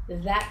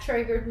 that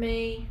triggered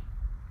me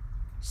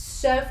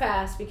so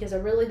fast because I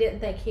really didn't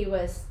think he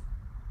was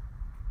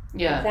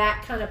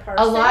that kind of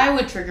person. A lie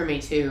would trigger me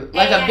too.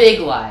 Like And a big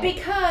lie.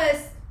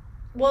 Because,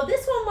 well,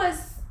 this one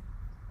was,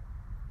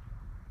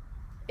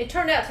 it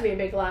turned out to be a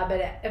big lie,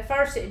 but at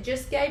first it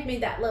just gave me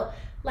that little,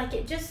 like,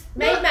 it just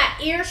made my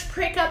ears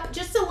prick up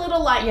just a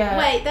little, like,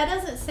 wait, that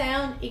doesn't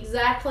sound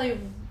exactly,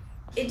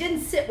 it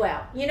didn't sit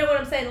well. You know what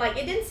I'm saying? Like,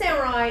 it didn't sound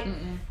right.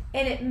 Mm-mm.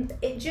 And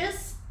it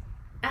just,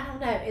 I don't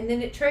know. And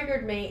then it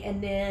triggered me,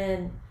 and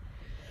then,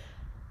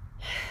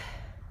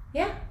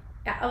 yeah,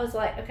 I was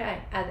like, okay,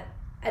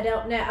 I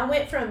don't know. I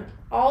went from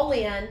all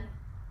in,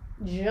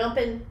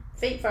 jumping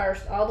feet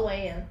first all the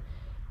way in,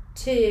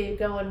 to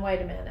going,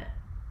 wait a minute.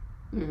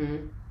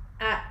 Mm-hmm.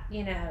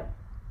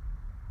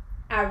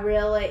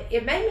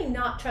 It made me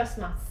not trust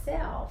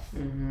myself,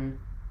 Mm-hmm.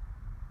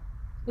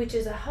 which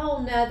is a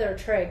whole nother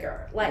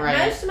trigger. Like, Right.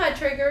 most of my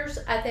triggers,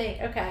 I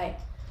think, okay,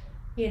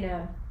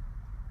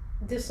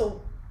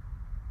 this'll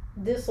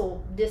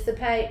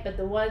dissipate, but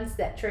the ones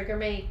that trigger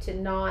me to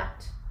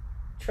not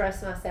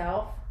trust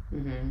myself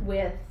Mm-hmm.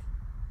 with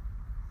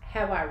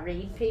how I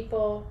read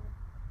people,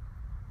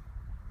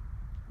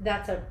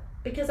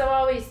 because I've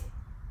always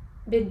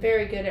been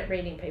very good at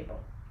reading people.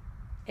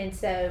 And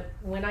so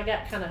when I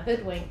got kind of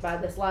hoodwinked by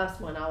this last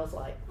one, I was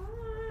like,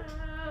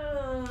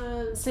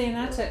 See, and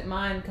I took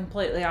mine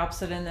completely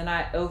opposite, and then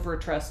I over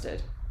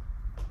trusted.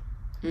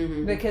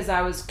 because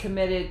I was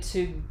committed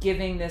to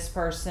giving this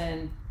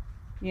person,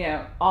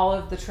 all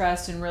of the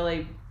trust, and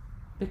really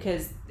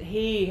because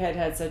he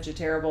had such a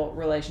terrible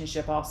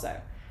relationship also.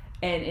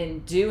 And in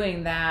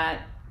doing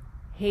that,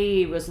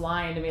 he was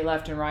lying to me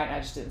left and right, and I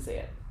just didn't see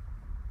it.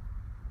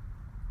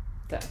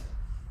 So.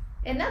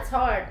 And that's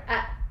hard.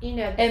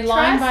 And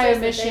lying by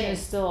omission is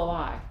still a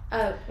lie.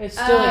 Oh. It's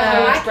still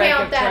a huge break of I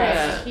count that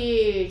trust. as a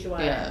huge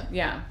one.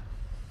 Yeah.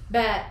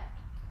 But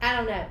I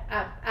don't know.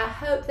 I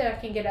hope that I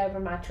can get over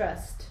my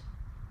trust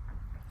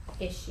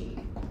issue.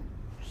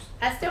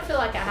 I still feel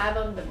like I have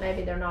them, but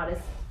maybe they're not as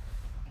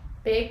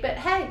big. But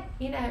hey,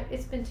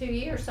 it's been 2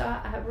 years, so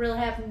I really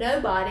have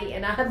nobody,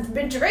 and I've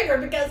been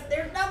triggered because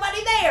there's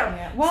nobody there.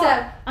 Yeah. Well,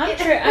 so, I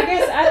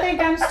think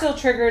I'm still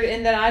triggered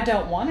in that I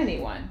don't want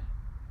anyone.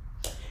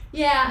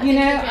 Yeah.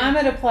 I'm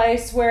at a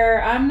place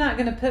where I'm not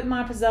going to put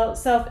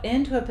myself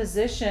into a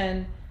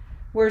position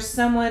where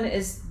someone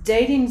is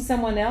dating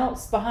someone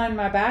else behind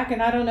my back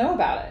and I don't know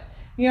about it.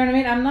 You know what I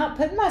mean? I'm not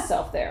putting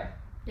myself there.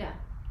 Yeah.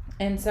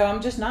 And so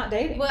I'm just not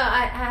dating. Well,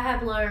 I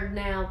have learned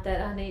now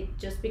that I need,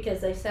 just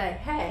because they say,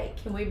 hey,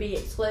 can we be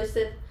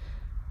exclusive?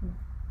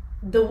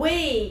 The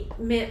we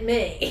meant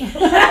me.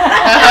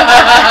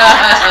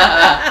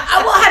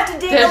 I will have to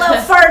dig a little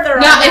further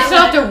on that. No, it's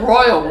not the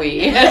royal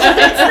we. It's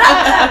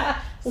not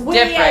we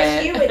different.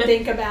 as you would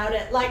think about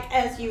it, like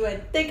as you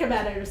would think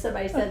about it if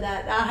somebody said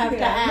that. I'll have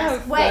to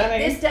ask, wait,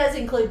 this does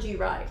include you,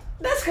 right?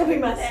 That's going to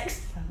be my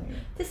next.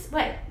 This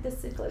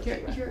includes you,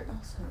 right? You're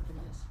also in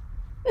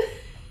this.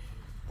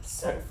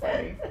 So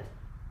funny.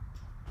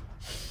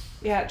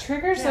 Yeah,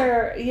 triggers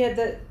are,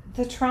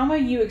 the trauma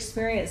you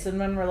experience in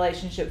one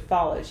relationship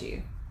follows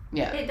you.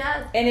 Yeah. It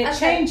does. And it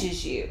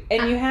changes you.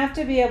 And you have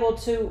to be able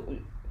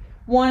to,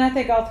 I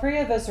think all three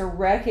of us are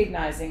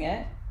recognizing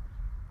it.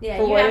 Yeah,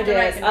 for you what have it to is.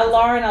 recognize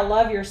Lauren, I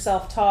love your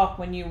self-talk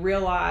when you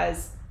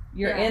realize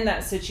you're in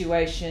that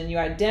situation. You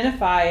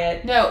identify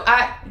it. No,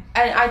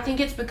 I think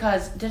it's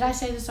because, did I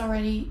say this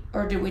already?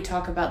 Or did we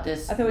talk about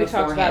this I think we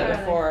talked about it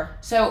before.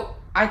 So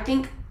I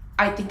think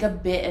a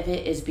bit of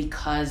it is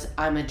because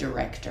I'm a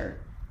director.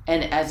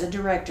 And as a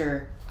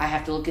director, I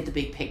have to look at the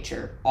big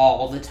picture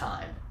all the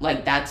time.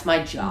 Like, that's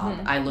my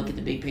job. I look at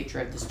the big picture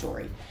of the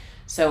story.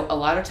 So a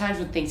lot of times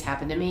when things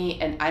happen to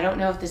me, and I don't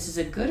know if this is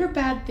a good or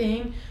bad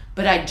thing,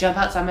 but I jump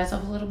outside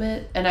myself a little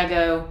bit and I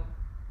go,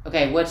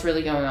 okay, what's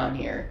really going on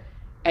here?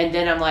 And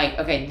then I'm like,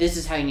 okay, this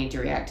is how you need to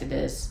react to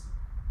this.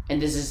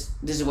 And this is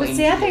what you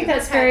need to do. I think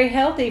that's very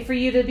healthy for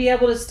you to be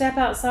able to step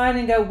outside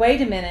and go,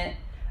 wait a minute,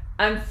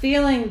 I'm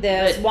feeling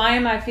this. Why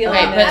am I feeling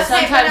this? But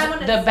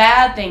sometimes the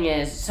bad thing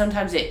is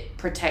sometimes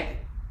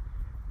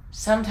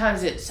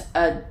it's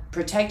a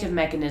protective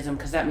mechanism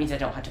because that means I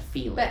don't have to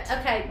feel it. But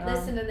okay,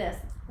 listen to this.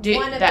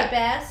 One of the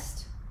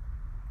best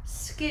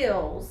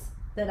skills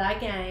that I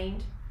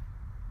gained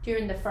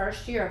during the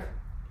first year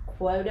of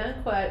quote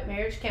unquote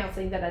marriage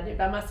counseling that I did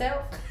by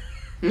myself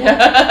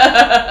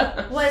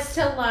was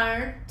to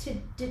learn to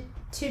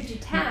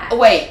detach.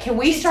 Wait, can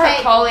we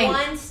start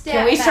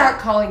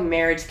calling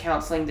marriage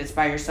counseling that's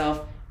by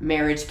yourself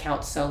marriage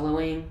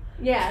soloing?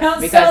 Yes.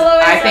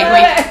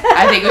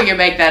 I think we can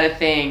make that a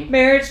thing.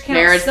 Marriage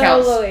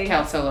soloing.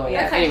 Count soloing.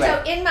 Okay, anyway.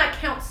 So in my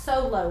count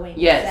soloing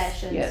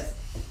sessions,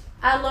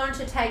 I learned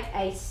to take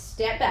a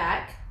step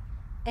back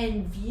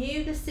and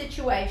view the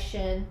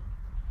situation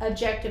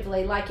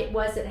objectively, like it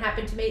wasn't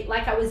happened to me,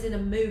 like I was in a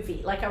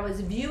movie, like I was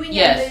viewing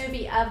a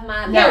movie of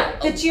my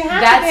life. That you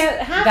have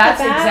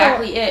that's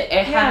exactly it.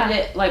 How did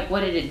it, like, what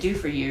did it do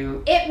for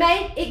you?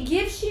 It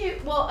gives you,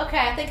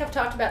 I think I've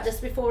talked about this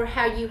before,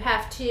 how you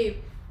have to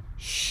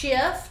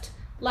shift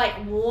like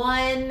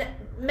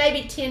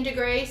maybe 10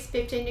 degrees,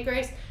 15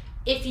 degrees.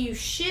 If you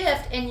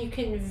shift and you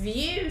can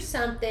view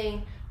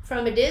something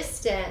from a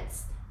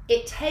distance,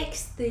 it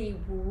takes the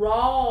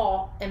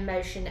raw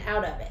emotion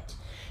out of it.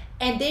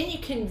 And then you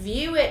can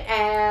view it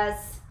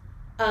as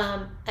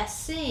a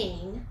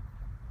scene,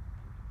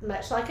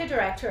 much like a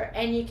director,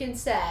 and you can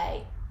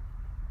say,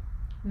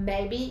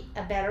 maybe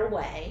a better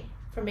way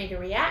for me to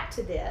react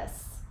to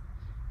this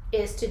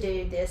is to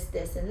do this,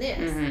 this, and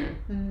this.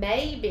 Mm-hmm.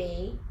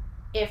 Maybe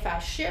if I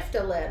shift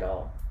a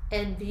little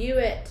and view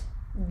it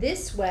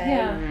this way,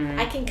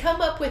 I can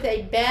come up with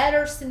a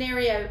better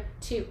scenario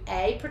to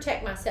A,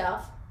 protect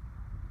myself,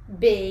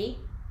 B,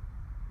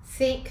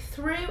 think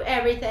through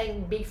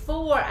everything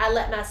before I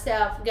let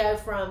myself go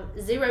from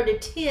 0 to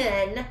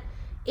 10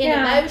 in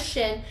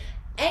emotion.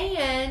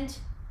 And,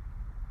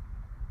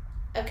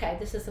 okay,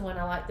 this is the one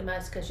I like the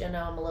most because I'm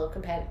a little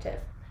competitive.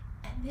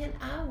 And then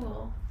I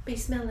will be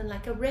smelling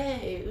like a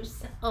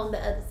rose on the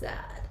other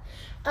side.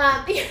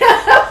 But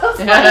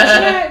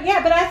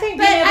I think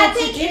being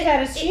able to do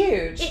that is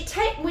huge.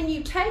 When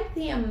you take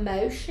the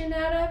emotion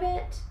out of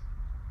it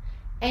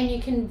and you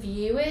can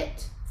view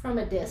it from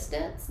a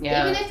distance,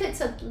 even if it's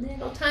a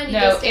little tiny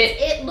distance,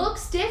 it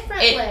looks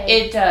differently.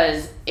 It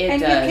does. You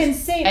can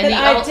see, but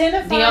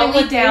identifying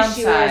what the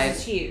issue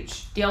is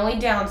huge. The only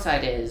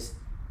downside is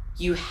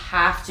you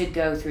have to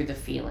go through the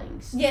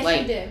feelings.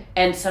 Yes, you do.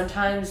 And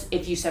sometimes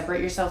if you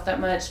separate yourself that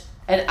much,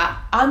 and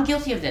I'm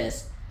guilty of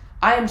this,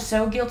 I am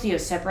so guilty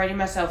of separating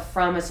myself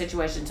from a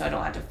situation so I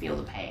don't have to feel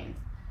the pain.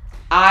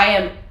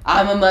 I'm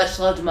a much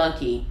loved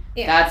monkey.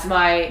 Yeah. That's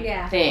my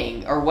Yeah.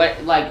 thing. Or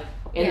what, like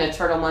in Yeah. the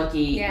turtle,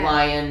 monkey, Yeah.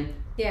 lion,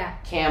 Yeah.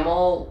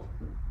 camel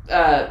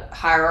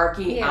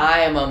hierarchy. Yeah. I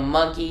am a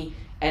monkey,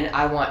 and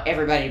I want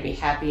everybody to be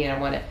happy, and I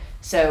want it.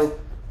 So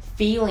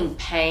feeling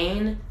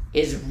pain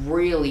is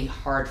really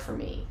hard for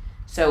me.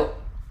 So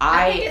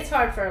I think it's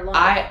hard for a lot.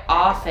 I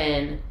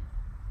often,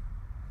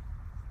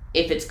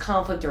 if it's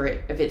conflict or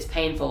if it's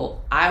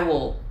painful, I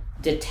will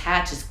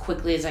detach as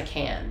quickly as I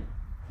can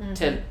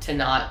to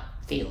not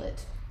feel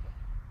it.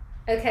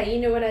 Okay,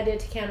 you know what I did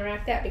to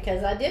counteract that?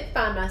 Because I did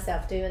find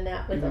myself doing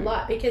that with a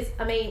lot. Because,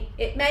 I mean,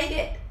 it made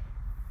it,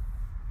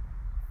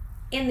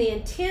 in the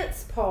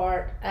intense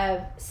part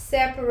of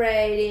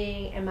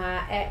separating, and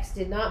my ex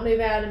did not move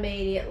out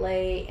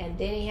immediately, and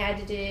then he had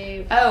to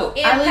do Oh,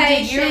 I lived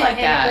a year like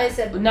and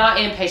that. Not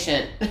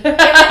impatient.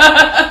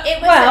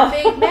 it was a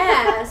big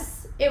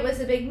mess. It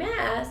was a big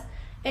mess.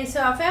 And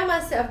so I found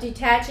myself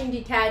detaching,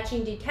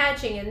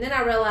 and then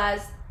I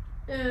realized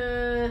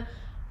I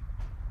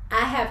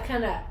have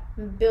kind of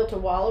built a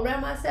wall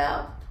around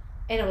myself,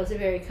 and it was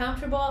very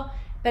comfortable,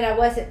 but I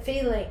wasn't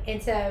feeling.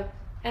 And so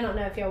I don't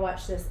know if y'all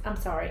watch this. I'm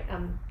sorry,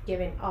 I'm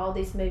giving all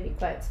these movie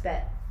quotes,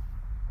 but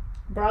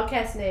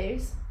Broadcast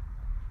News,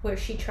 where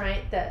she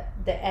trained the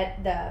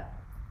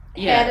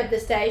head of the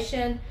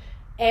station.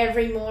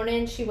 Every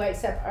morning she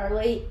wakes up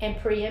early and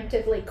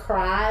preemptively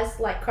cries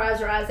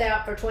her eyes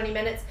out for 20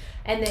 minutes,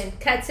 and then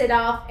cuts it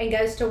off and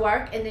goes to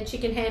work, and then she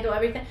can handle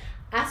everything.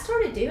 I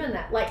started doing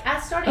that. Like, I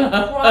started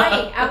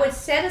crying. I would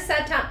set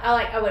aside time.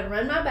 I would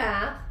run my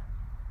bath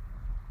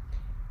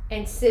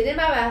and sit in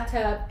my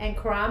bathtub and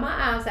cry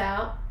my eyes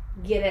out,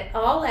 get it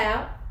all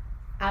out.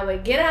 I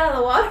would get out of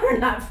the water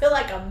and I'd feel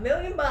like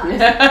 $1,000,000.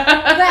 But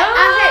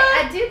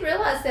I did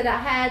realize that I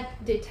had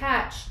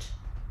detached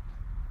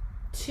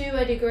to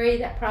a degree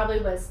that probably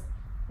was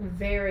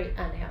very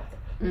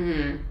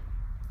unhealthy.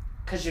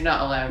 Because you're not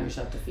allowing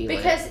yourself to feel it.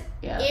 Because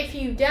if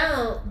you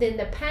don't, then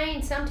the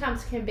pain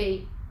sometimes can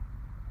be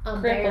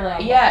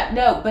unbearable. Yeah,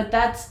 no, but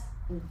that's,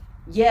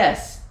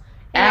 yes,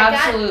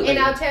 absolutely. And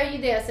I'll tell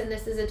you this, and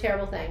this is a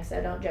terrible thing,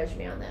 so don't judge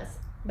me on this,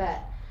 but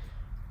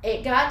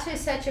it got to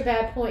such a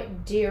bad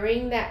point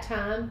during that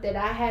time that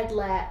I had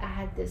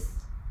this,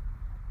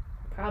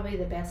 probably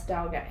the best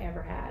dog I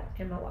ever had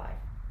in my life.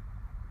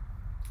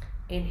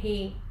 And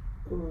he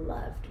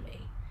loved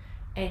me.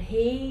 And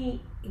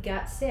he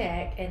got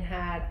sick and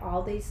had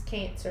all these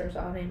cancers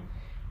on him.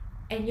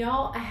 And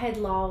y'all, I had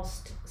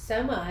lost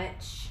so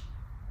much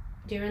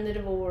during the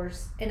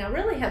divorce, and I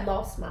really had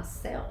lost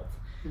myself,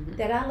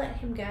 that I let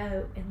him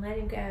go.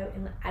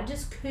 And I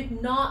just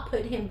could not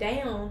put him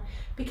down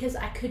because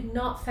I could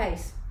not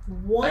face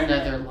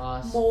another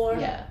loss. More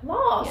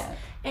loss. Yeah.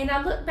 And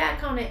I look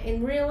back on it,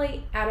 and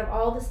really, out of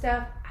all the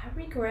stuff, I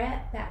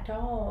regret that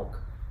dog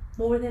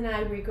more than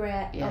I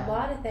regret a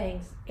lot of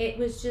things. It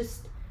was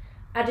just,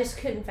 I just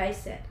couldn't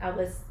face it. I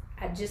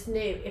just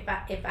knew if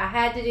I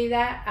had to do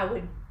that, I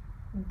would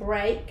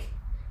break,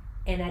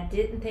 and I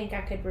didn't think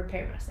I could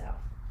repair myself.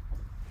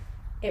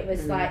 It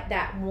was like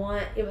that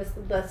one, it was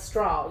the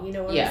straw, you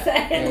know what I'm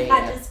saying?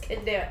 I just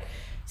couldn't do it.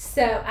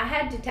 So I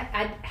had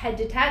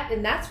detached,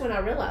 and that's when I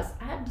realized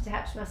I had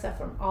detached myself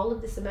from all of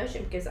this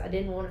emotion because I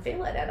didn't want to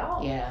feel it at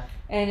all. Yeah.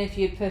 And if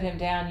you'd put him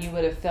down, you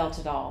would have felt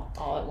it all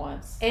at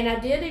once. And I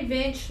did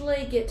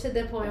eventually get to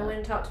the point, I went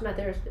and talked to my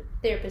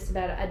therapist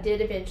about it. I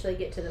did eventually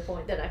get to the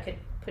point that I could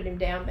put him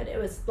down, but it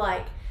was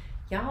like,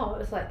 y'all, it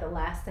was like the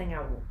last thing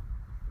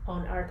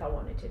on earth I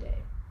wanted to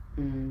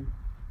do.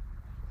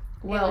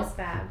 Well, it was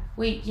bad.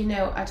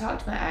 I talk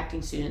to my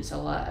acting students a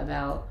lot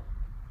about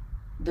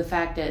the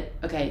fact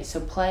that, so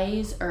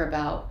plays are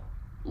about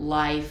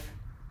life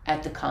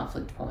at the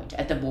conflict point,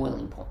 at the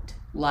boiling point.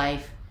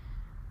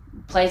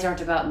 Plays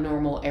aren't about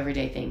normal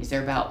everyday things.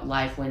 They're about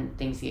life when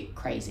things get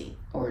crazy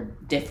or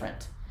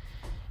different.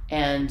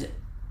 And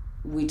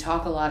we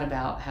talk a lot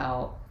about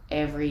how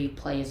every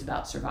play is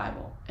about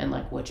survival and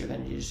like what you're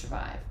going to do to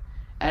survive.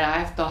 And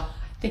I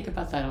think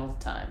about that all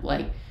the time.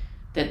 Like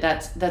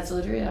that's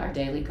literally our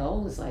daily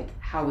goal is like,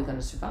 how are we going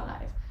to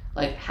survive?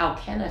 Like, how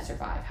can I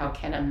survive? How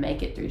can I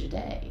make it through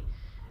today?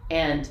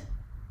 And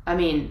I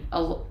mean,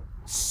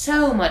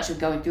 so much of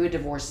going through a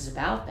divorce is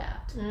about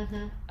that.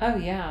 Oh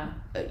yeah.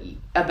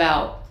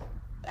 About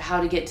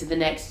how to get to the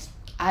next,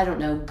 I don't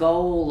know,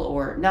 goal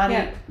or not.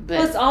 But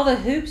well, it's all the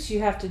hoops you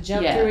have to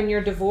jump through in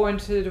your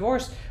into the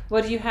divorce.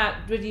 What do you have?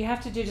 Do you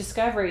have to do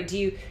discovery?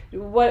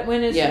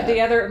 When is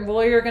the other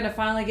lawyer going to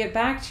finally get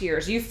back to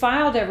yours? You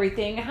filed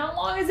everything. How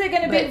long is it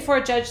going to be before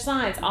a judge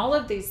signs? All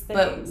of these things.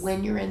 But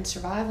when you're in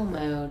survival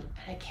mode,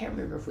 and I can't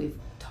remember if we've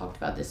talked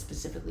about this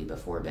specifically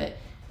before, but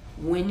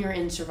when you're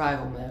in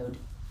survival mode,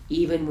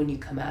 even when you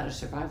come out of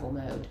survival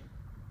mode,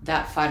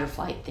 that fight or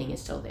flight thing is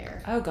still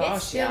there. Oh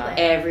gosh, yeah.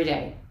 Every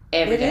day.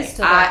 Every day.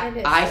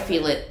 I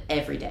feel it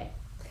every day.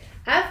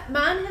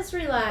 Mine has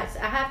relaxed,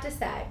 I have to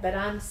say, but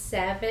I'm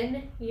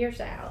 7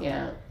 years out.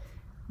 Yeah.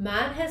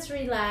 Mine has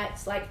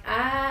relaxed. Like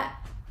I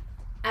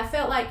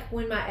felt like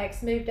when my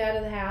ex moved out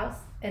of the house,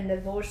 and the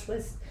divorce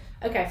was,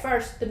 okay,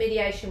 first the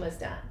mediation was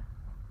done.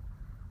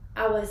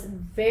 I was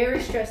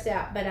very stressed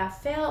out, but I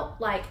felt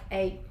like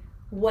a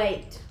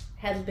weight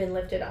had been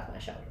lifted off my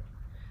shoulder.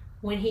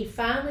 When he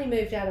finally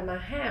moved out of my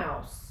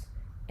house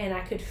and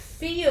I could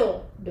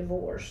feel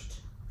divorced,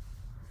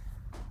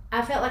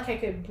 I felt like I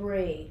could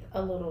breathe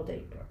a little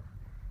deeper.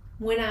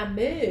 When I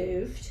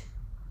moved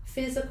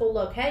physical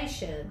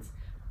locations,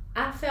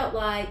 I felt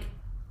like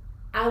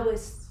I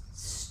was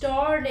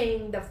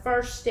starting the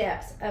first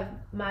steps of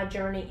my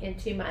journey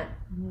into my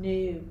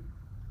new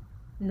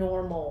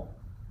normal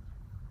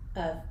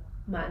of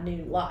my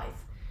new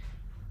life.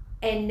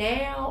 And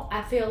now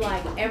I feel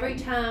like every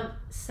time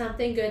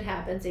something good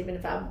happens, even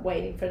if I'm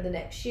waiting for the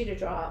next shoe to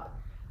drop,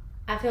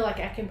 I feel like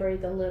I can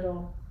breathe a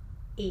little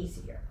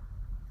easier.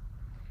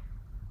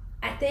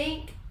 I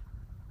think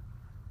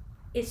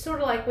it's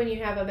sort of like when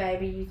you have a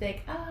baby, you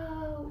think,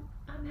 oh,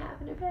 I'm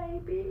having a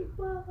baby,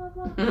 blah, blah,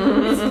 blah.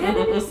 She's gonna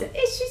be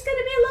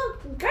a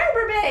little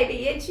Gerber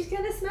baby, and she's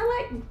gonna smell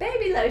like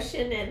baby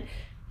lotion, and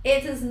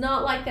it is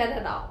not like that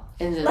at all.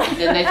 And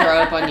then they throw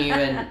up on you,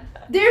 and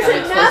there's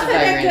enough of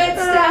the good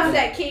stuff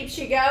that keeps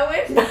you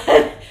going,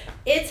 but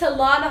it's a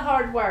lot of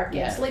hard work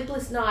and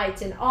sleepless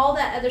nights and all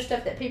that other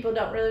stuff that people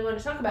don't really want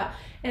to talk about.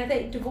 And I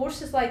think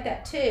divorce is like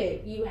that too.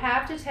 You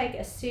have to take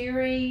a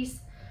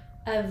series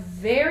of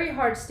very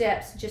hard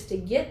steps just to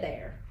get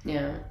there.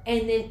 Yeah.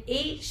 And then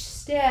each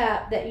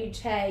step that you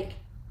take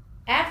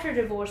after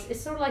divorce is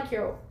sort of like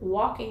you're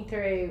walking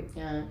through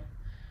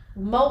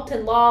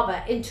molten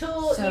lava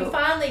until you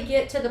finally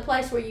get to the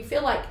place where you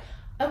feel like,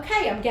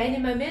 okay, I'm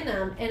gaining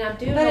momentum and I'm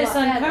doing a lot better. But it's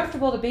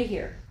uncomfortable to be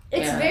here.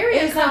 It's very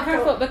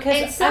uncomfortable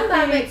because and some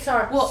moments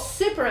are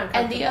super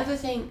uncomfortable. And the other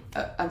thing,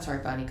 I'm sorry,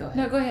 Bonnie, go ahead.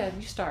 No, go ahead.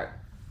 You start.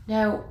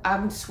 No,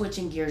 I'm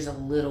switching gears a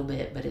little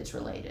bit, but it's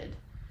related.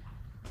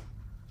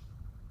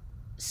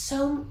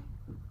 So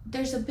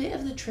there's a bit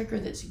of the trigger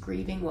that's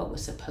grieving what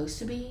was supposed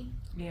to be.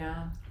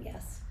 Yeah.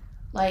 Yes.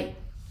 Like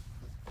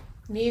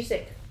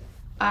music.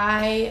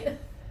 I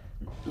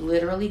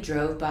literally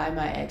drove by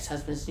my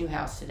ex-husband's new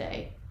house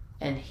today,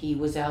 and he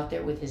was out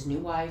there with his new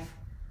wife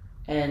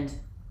and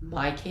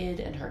my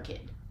kid and her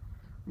kid.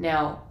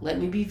 Now, let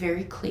me be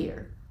very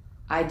clear.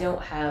 I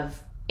don't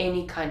have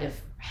any kind of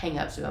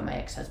hang-ups about my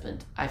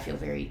ex-husband. I feel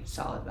very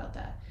solid about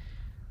that.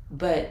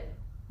 But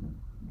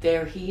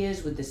there he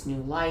is with this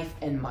new life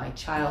and my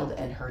child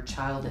and her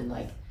child and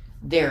like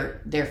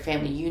their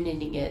family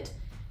uniting it,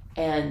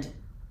 and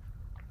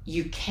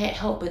you can't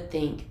help but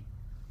think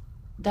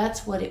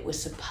that's what it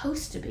was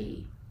supposed to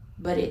be,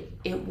 but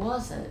it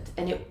wasn't,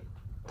 and it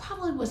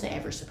probably wasn't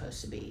ever supposed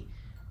to be.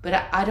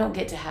 But I don't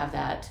get to have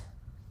that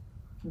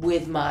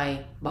with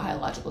my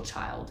biological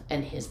child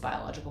and his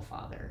biological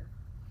father.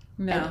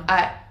 No.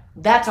 And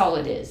that's all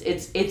it is.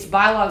 It's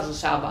biological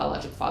child,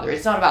 biological father.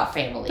 It's not about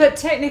family. But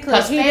technically,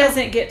 he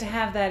doesn't get to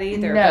have that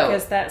either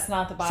because that's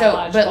not the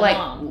biological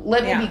mom.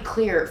 Let me be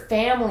clear.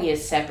 Family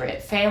is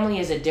separate. Family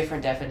is a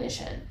different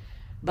definition.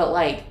 But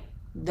like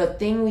the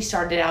thing we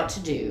started out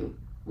to do,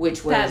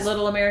 which was that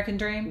little American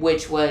dream,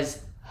 which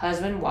was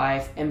husband,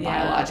 wife, and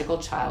biological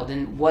child,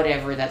 and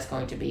whatever that's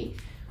going to be,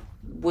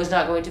 was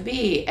not going to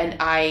be. And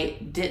I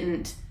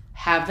didn't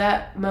have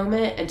that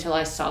moment until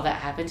I saw that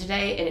happen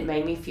today, and it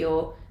made me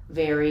feel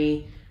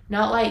very,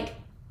 not like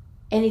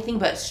anything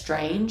but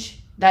strange.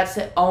 That's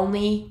the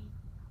only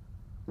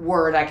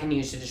word I can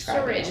use to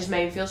describe it. It just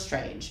made me feel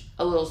strange,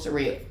 a little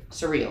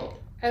surreal.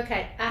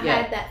 Okay, I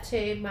had that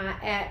too. My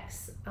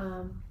ex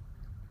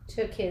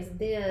took his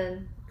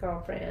then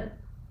girlfriend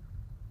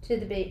to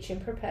the beach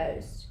and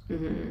proposed.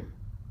 Mm-hmm.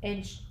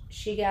 And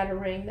she got a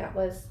ring that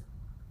was,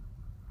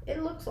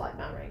 it looks like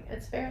my ring.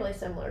 It's fairly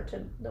similar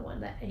to the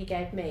one that he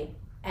gave me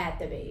at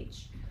the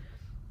beach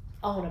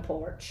on a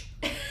porch.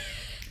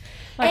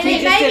 Like and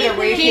he just did a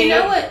repeat. Do you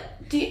know what?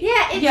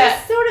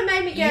 Just sort of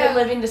made me go, you're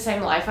living the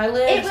same life I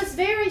lived. It was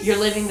very You're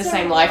living the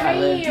same life I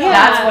lived. Yeah.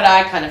 That's what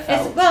I kind of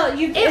felt. It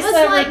was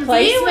a like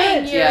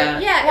replacement.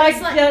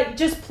 Like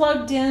just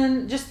plugged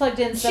in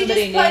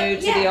somebody new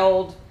to the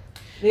old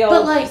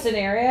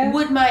scenario.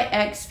 Would my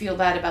ex feel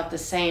bad about the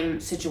same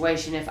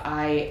situation if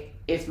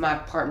my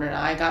partner and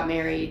I got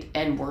married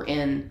and were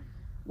in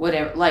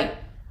whatever, like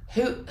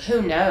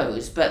who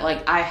knows? But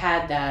like I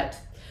had that.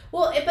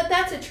 Well, but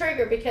that's a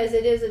trigger because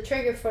it is a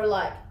trigger for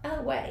like,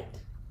 oh wait,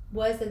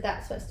 wasn't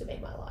that supposed to be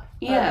my life?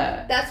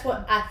 Yeah. That's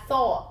what I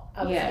thought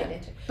I was getting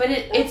into. But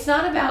it's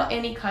not about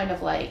any kind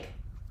of like,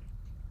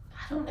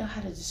 I don't know how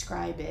to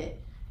describe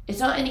it. It's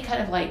not any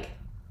kind of like,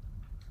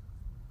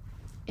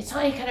 it's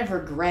not any kind of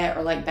regret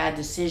or like bad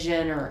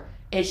decision, or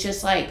it's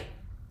just like,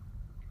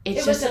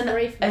 it's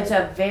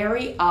a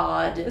very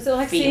odd Was it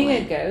like feeling.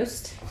 seeing a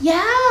ghost?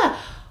 Yeah.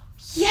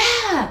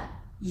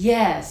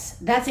 Yes,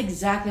 that's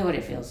exactly what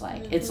it feels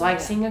like. Mm-hmm. It's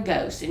like seeing a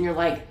ghost, and you're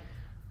like,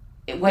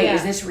 wait,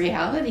 is this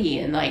reality?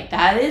 And like,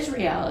 that is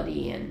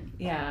reality. And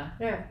yeah.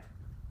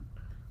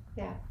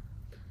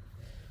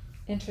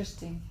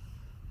 Interesting.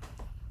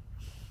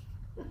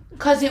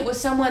 Because it was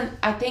someone,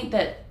 I think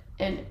that,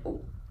 and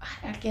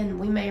again,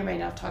 we may or may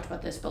not have talked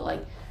about this, but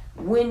like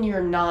when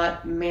you're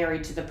not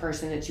married to the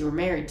person that you were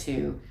married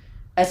to,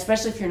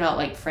 especially if you're not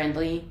like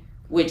friendly,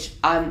 which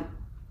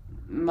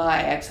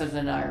my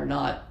ex-husband and I are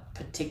not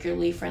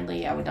particularly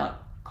friendly. I would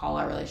not call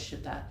our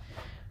relationship that.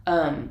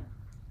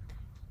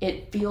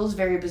 It feels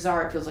very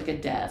bizarre. It feels like a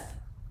death,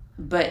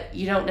 but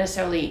you don't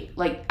necessarily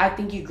like, I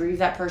think you grieve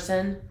that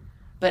person,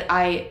 but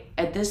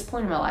at this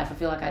point in my life, I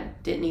feel like I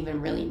didn't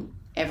even really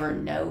ever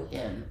know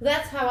him.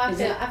 That's how I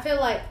feel. I feel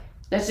like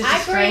that's just a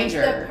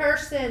stranger. I grieve the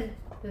person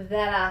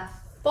that I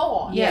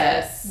thought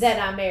that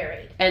I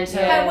married. And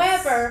so,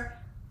 however,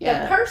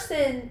 the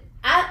person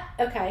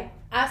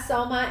I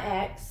saw my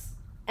ex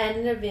at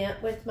an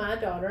event with my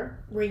daughter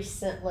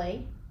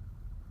recently,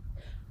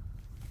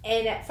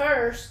 and at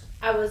first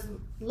I was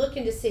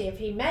looking to see if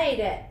he made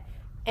it,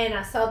 and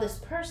I saw this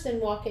person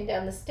walking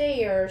down the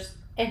stairs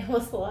and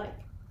was like,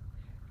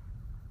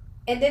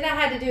 and then I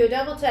had to do a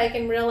double take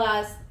and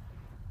realize,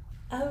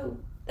 oh,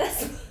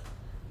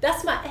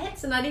 that's my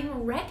ex, and I didn't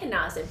even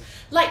recognize him.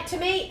 Like, to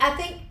me, I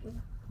think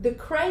the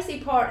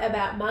crazy part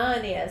about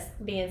mine is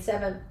being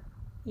 7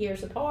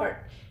 years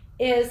apart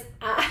is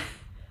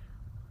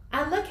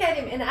I look at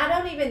him and I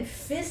don't even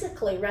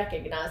physically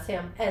recognize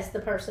him as the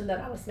person that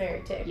I was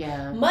married to.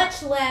 Yeah.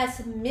 Much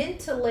less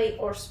mentally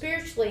or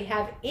spiritually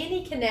have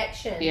any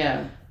connection.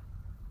 Yeah.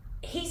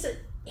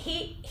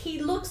 He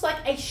looks like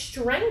a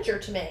stranger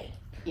to me.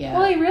 Yeah.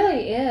 Well, he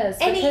really is.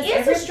 And he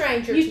is a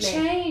stranger to me. You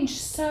change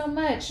so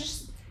much.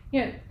 Just,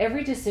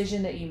 every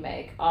decision that you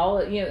make, how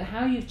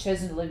you've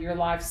chosen to live your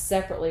life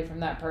separately from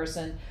that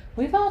person,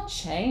 we've all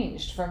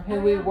changed from who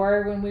we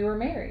were when we were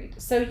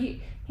married. So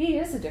he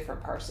is a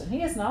different person.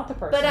 He is not the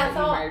person but that I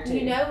thought,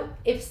 you married to.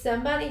 If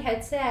somebody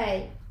had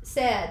said,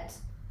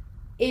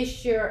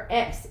 is your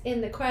ex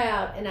in the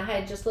crowd, and I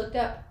had just looked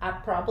up, I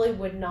probably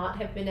would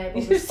not have been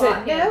able to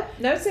spot him.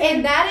 No,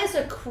 and that is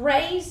a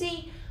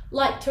crazy,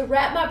 to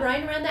wrap my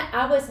brain around that.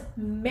 I was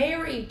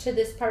married to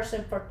this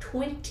person for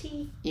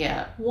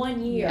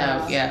 21 years.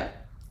 No, yeah.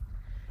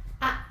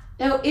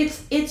 No,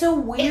 it's a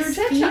weird it's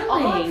such feeling. An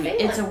odd feeling.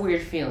 It's a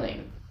weird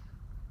feeling.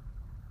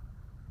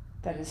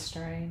 That is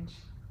strange.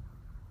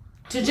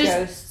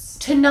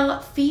 To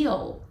not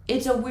feel.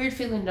 It's a weird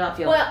feeling to not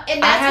feel. Well,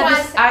 and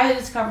that's I had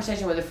this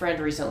conversation with a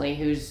friend recently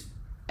whose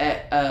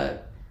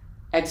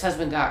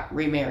ex-husband got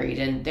remarried,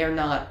 and they're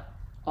not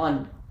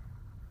on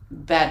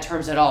bad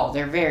terms at all.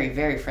 They're very,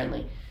 very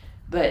friendly.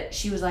 But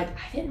she was like,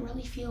 I didn't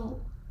really feel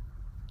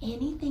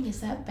anything.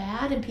 Is that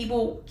bad? And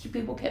people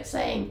kept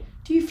saying,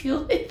 do you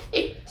feel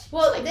anything?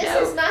 Well, like, this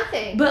no. is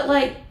nothing. But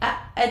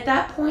at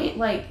that point,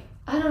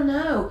 I don't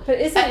know. But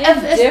isn't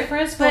it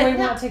difference where we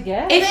want to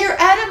get? If you're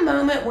at a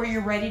moment where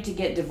you're ready to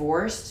get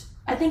divorced,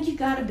 I think you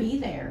got to be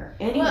there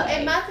anyway. Well,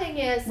 and my thing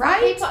is,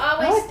 right? people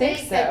always think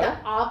so. that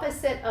the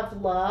opposite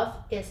of love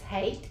is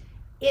hate.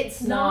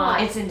 It's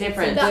not. It's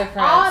indifference.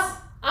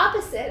 The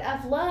opposite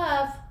of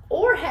love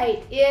or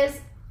hate is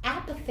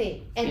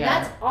apathy, and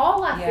that's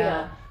all I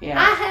feel. Yeah.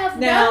 I have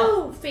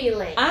no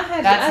feeling.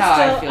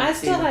 I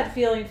still had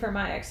feeling for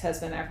my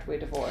ex-husband after we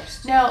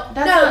divorced. But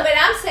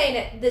I'm saying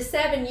at the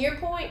 7-year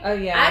point. Oh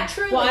yeah, I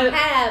truly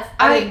have.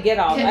 I didn't get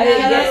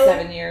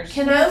 7 years.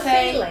 No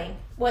feeling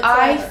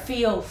whatsoever. I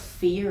feel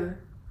fear.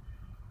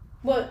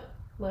 Well,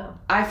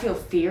 I feel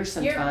fear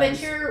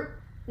sometimes. You're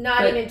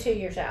not even 2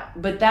 years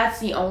out. But that's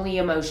the only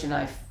emotion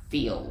I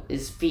feel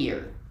is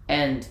fear.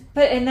 And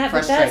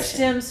that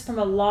stems from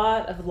a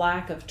lot of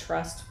lack of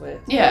trust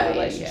with the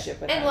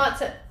relationship with and him.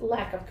 lots of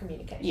lack of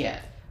communication. Yeah.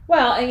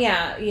 Well, and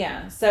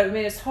yeah. So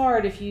it's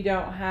hard if you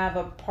don't have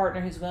a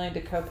partner who's willing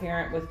to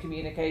co-parent with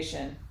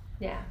communication.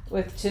 Yeah.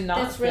 To not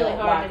that's feel really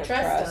hard lack to of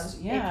trust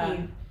them. Yeah.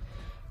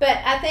 But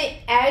I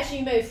think as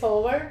you move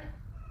forward,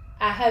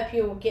 I hope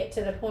you will get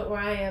to the point where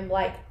I am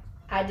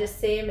I just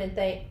see him and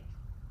think,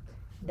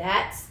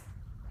 that's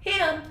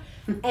him,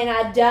 and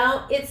I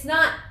don't. It's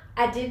not.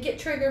 I did get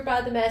triggered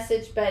by the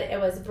message, but it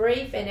was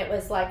brief, and it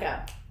was like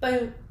a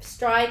boom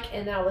strike,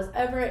 and I was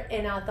over it,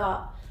 and I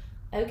thought,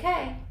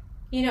 okay,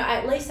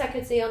 at least I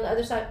could see on the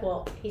other side,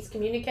 well, he's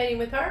communicating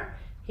with her.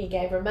 He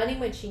gave her money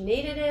when she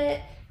needed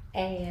it,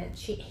 and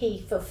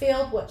he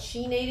fulfilled what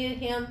she needed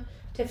him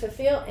to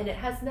fulfill, and it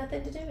has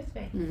nothing to do with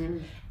me. Mm-hmm.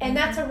 And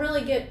that's a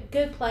really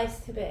good place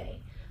to be.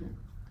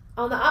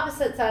 On the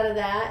opposite side of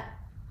that,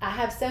 I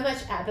have so much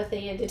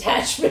apathy and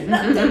detachment.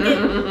 I'm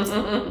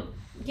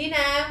thinking,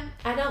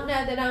 I don't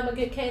know that I'm a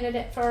good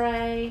candidate for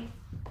a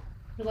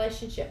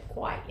relationship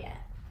quite yet.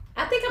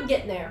 I think I'm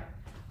getting there.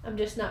 I'm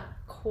just not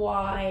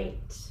quite.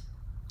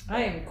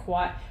 I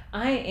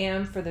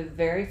am for the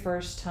very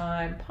first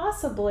time,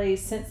 possibly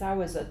since I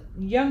was a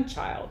young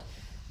child,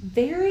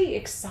 very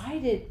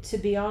excited to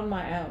be on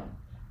my own.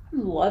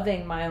 I'm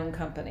loving my own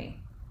company.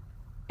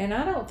 And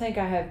I don't think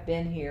I have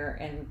been here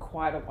in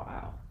quite a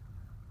while.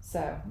 So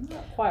I'm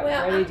not quite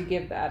ready to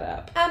give that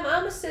up. I'm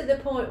almost to the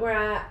point where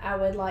I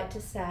would like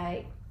to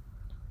say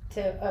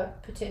to a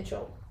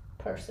potential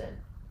person,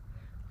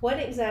 what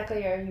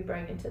exactly are you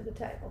bringing to the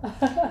table? What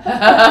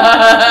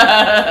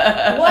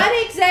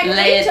exactly?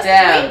 Lay it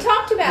down. We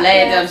talked about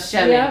Lay it this.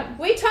 down, show me.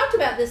 We talked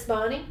about this,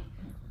 Bonnie.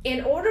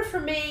 In order for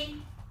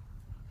me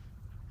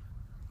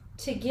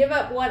to give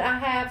up what I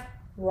have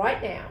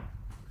right now,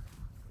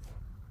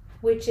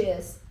 which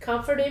is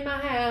comfort in my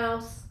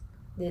house,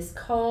 this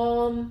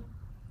calm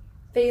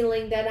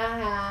feeling that I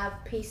have,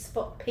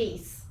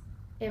 peace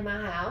in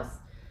my house.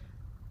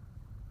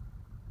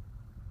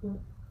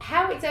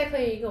 How exactly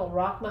are you going to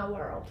rock my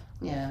world?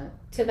 Yeah.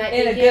 To make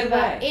In me a give good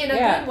up way. in a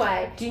Yeah. good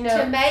way. Do you know?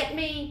 To make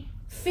me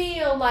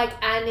feel like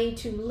I need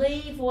to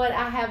leave what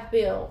I have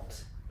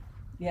built.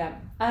 Yeah,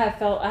 I have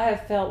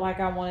felt like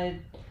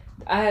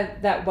I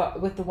had that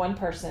with the one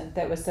person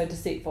that was so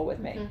deceitful with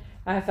me. Mhm.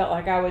 I felt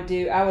like I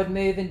would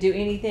move and do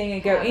anything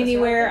and go I was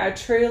anywhere. right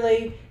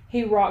there.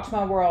 He rocked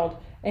my world,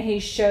 and he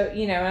showed,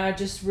 and I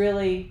just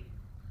really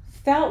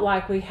felt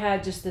like we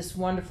had just this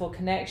wonderful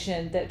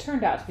connection that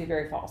turned out to be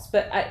very false.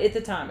 But at the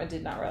time, I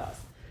did not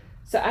realize.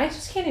 So I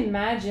just can't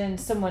imagine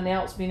someone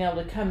else being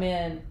able to come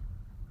in,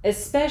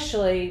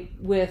 especially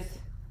with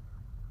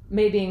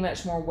me being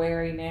much more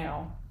wary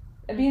now.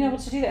 And being able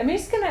to do that.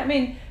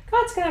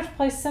 God's gonna have to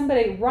place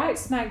somebody right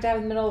smack dab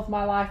in the middle of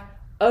my life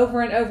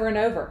over and over and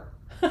over.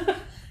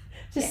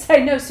 Just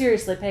say, no,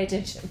 seriously, pay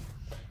attention.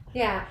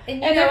 Yeah,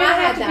 and And they're I gonna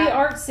had have to be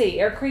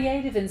artsy or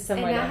creative in some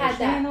And way. I to had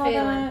that understand all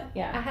feeling. that.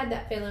 Yeah. I had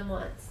that feeling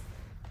once,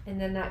 and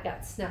then that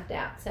got snuffed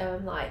out. So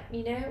I'm like,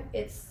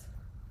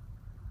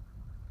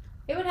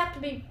 it would have to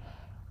be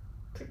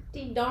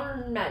pretty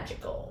darn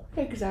magical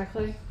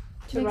Exactly.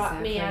 to rock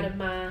me out of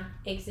my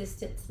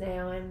existence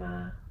now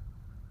and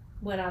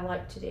what I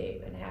like to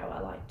do and how I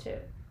like to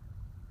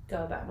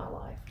go about my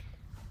life.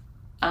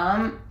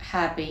 I'm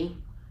happy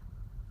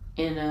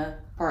in a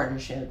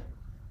partnership,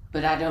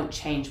 but I don't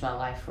change my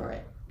life for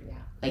it. Yeah.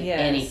 Like Yes.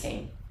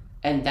 anything.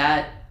 And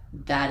that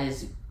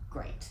is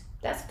great.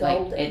 That's Like,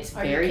 golden. it's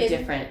Are you very kidding?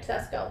 different.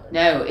 That's golden.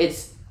 No,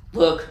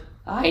 look,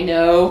 I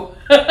know.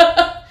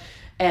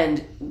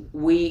 And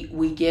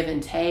we give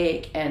and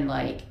take, and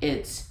like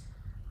it's,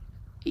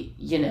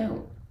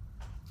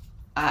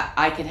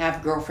 I can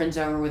have girlfriends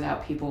over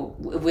without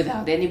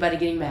anybody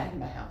getting mad in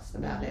my house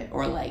about it,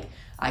 or like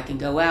I can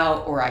go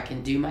out or I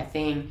can do my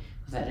thing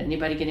without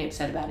anybody getting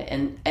upset about it,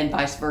 and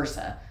vice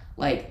versa.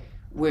 Like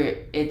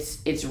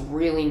it's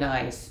really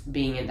nice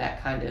being in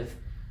that kind of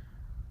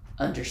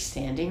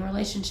understanding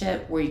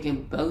relationship where you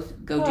can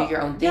both go do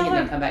your own thing and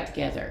then come back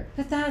together.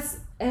 But that's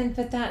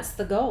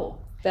the goal.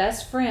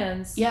 Best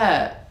friends.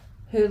 Yeah.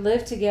 Who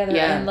live together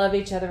Yeah. and love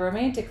each other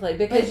romantically,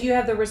 because But- you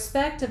have the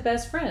respect of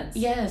best friends.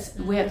 Yes,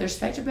 we have the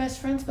respect of best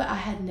friends, but I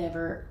had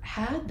never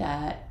had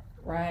that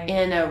Right.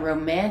 in a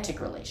romantic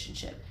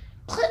relationship.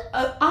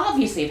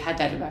 Obviously, I've had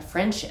that in my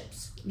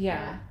friendships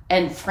Yeah.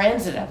 and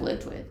friends that I've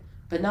lived with,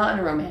 but not in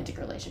a romantic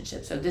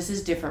relationship. So this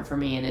is different for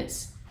me, and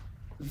it's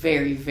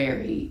very,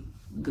 very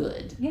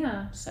good.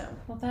 Yeah. So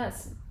Well,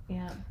 that's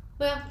yeah.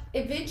 Well,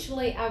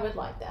 eventually I would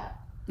like that.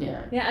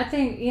 yeah, Yeah, I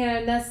think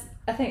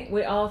I think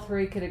we all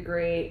three could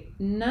agree.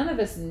 None of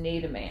us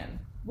need a man.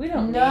 We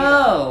don't need him.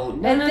 no,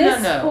 At no,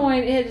 this no.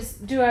 point, it's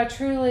do I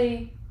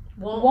truly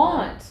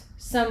want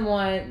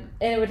someone,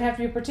 and it would have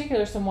to be a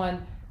particular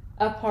someone,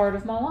 a part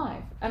of my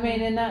life. I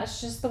mean, and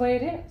that's just the way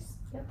it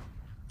is.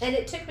 And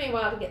it took me a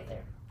while to get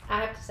there.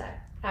 I have to say,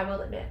 I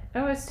will admit.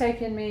 Oh, it's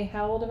taken me,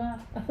 how old am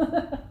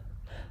I?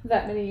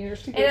 That many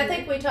years to get And I here.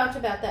 think we talked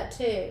about that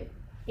too.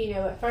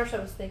 At first I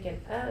was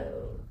thinking,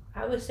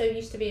 I was so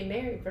used to being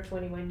married for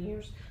 21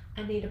 years.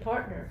 I need a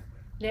partner.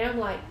 Now I'm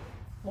like,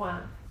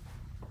 why?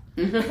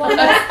 okay,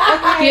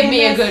 Give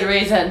me a and good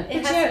reason.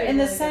 It But has to be in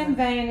the really same good.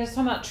 vein as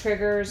talking about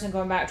triggers and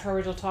going back to our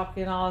original topic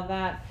and all of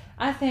that,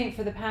 I think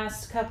for the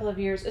past couple of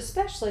years,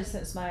 especially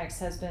since my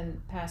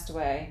ex-husband passed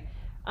away,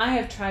 I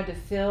have tried to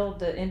fill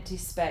the empty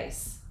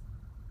space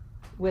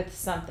with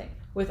something,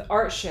 with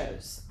art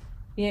shows,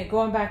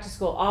 going back to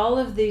school, all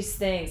of these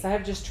things. I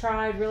have just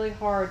tried really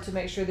hard to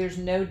make sure there's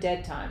no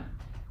dead time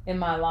in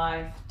my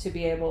life to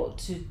be able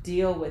to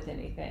deal with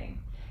anything.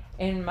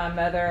 And my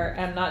mother,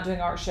 I'm not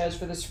doing art shows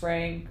for the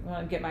spring. I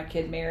want to get my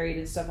kid married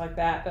and stuff like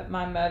that. But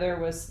my mother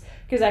was,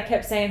 because I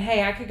kept saying,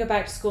 hey, I could go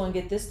back to school and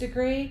get this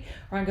degree,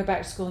 or I can go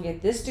back to school and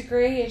get this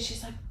degree. And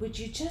she's like, would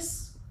you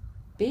just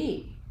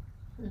be?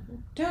 Mm-hmm.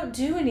 Don't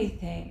do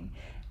anything.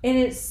 And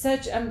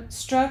I'm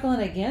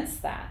struggling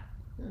against that.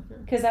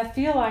 Because I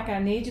feel like I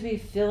need to be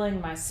filling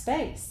my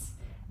space.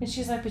 And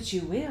she's like, but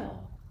you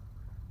will.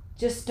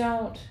 Just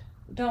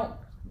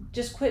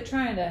just quit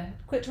trying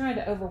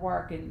to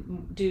overwork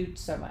and do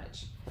so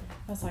much.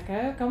 I was like,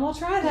 oh, come on,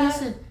 try that.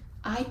 Listen,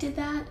 I did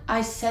that.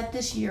 I set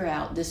this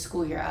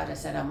school year out. I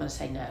said, I'm going to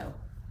say no.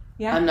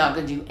 Yeah. I'm not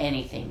going to do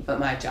anything but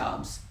my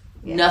jobs.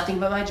 Yeah. Nothing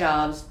but my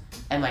jobs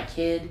and my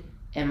kid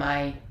and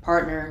my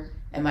partner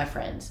and my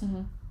friends.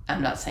 Mhm.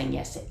 I'm not saying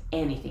yes to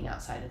anything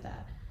outside of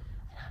that.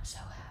 And I'm so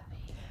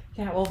happy.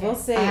 Yeah, well, we'll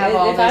see. I have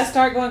all If I this,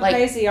 start going like,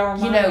 crazy, I'll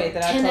remind me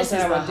that I told tennis you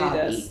is I my would do hobby.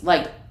 this.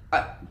 Like,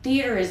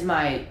 theater is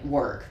my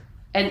work.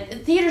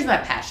 And theater's my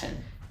passion.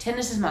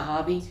 Tennis is my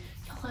hobby.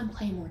 Y'all, I'm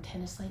playing more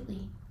tennis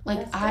lately.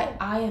 Like, That's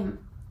good.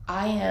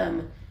 I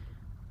am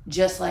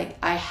just like,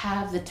 I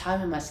have the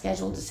time in my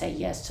schedule to say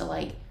yes to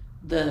like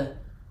the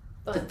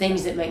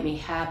things that make me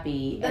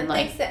happy The and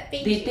like things that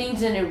feed the you.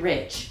 things that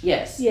enrich.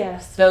 Yes.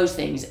 Yes. Those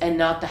things and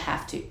not the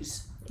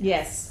have-tos.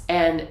 Yes.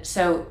 And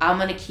so I'm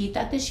going to keep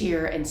that this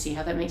year and see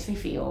how that makes me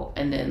feel,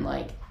 and then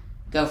like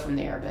go from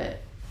there. But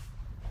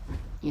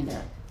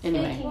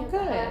anyway. Speaking of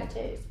good.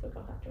 have-tos, we're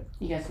gonna have to.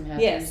 You guys can have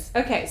Yes.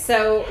 Okay.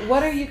 So,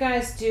 what are you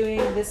guys doing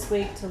this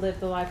week to live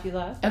the life you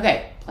love?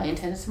 Okay, playing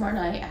tennis tomorrow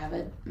night. I have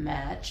a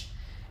match,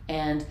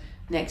 and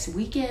next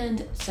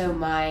weekend. So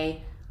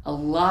a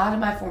lot of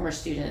my former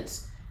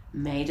students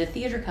made a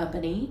theater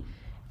company,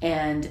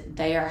 and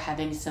they are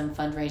having some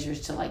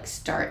fundraisers to like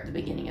start the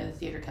beginning of the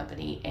theater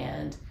company.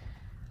 And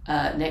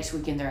next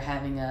weekend they're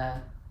having I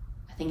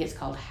think it's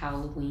called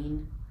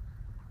Halloween,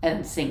 and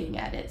I'm singing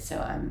at it. So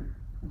I'm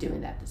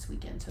doing that this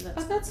weekend. So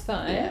That's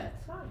fun. Yeah.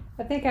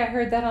 I think I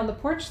heard that on the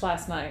porch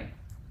last night.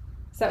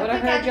 Is that what I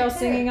think I heard did y'all too.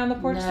 singing on the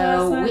porch last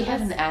No, night? we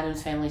had an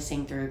Addams Family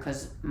sing through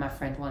because my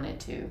friend wanted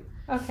to.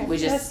 Okay, we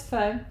that's just-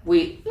 fun.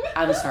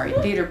 I'm sorry,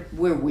 theater,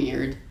 we're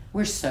weird.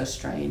 We're so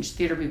strange.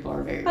 Theater people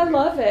are very I weird.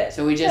 love it.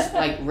 So we just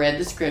like read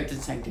the script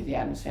and sang through the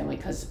Addams Family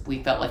because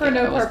we felt like For it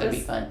no was going to purpose.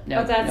 be fun.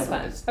 No, Oh, that's no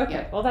fun. purpose.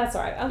 Okay, well that's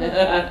all right. I love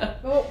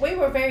that. Well, we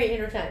were very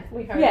entertained.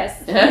 We heard.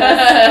 Yes. it.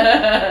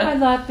 Yes. I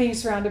love being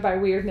surrounded by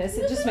weirdness.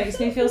 It just makes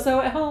me feel so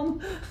at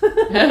home.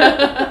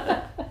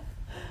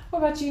 What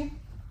about you?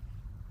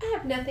 I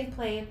have nothing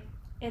planned,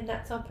 and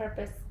that's on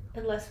purpose,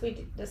 unless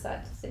we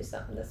decide to do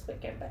something this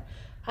weekend. But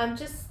I'm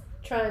just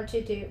trying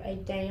to do a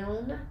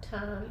down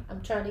time.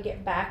 I'm trying to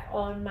get back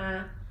on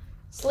my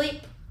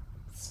sleep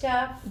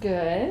stuff.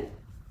 Good.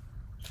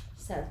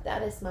 So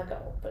that is my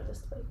goal for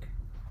this week.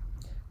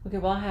 Okay,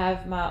 well I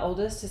have my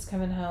oldest is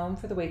coming home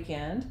for the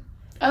weekend.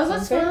 Oh, So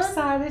that's I'm very fun.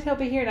 excited. He'll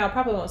be here now. I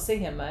probably won't see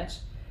him much.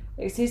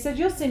 He said,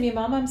 "You'll see me,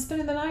 Mom. I'm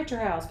spending the night at your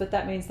house." But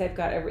that means they've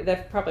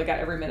probably got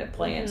every minute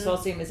planned. So I'll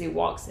see him as he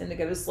walks in to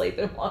go to sleep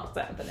and walks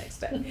out the next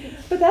day.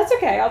 But that's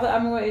okay. I'm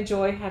going to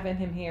enjoy having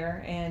him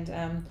here.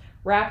 And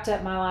wrapped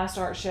up my last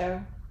art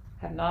show.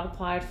 Have not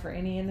applied for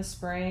any in the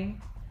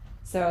spring.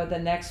 So the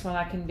next one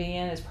I can be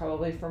in is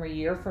probably from a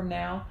year from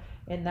now.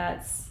 And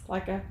that's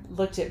like I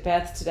looked at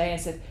Beth today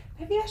and said,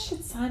 maybe I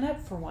should sign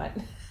up for one.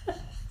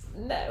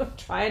 No,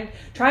 trying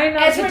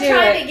not As to we're do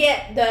trying it. to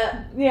get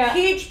the Yeah.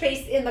 huge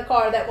piece in the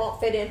car that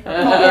won't fit in her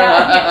car.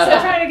 Yeah, so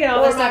trying to get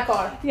all Or this my stuff.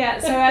 car. Yeah,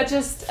 so I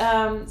just,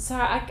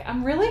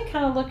 I'm really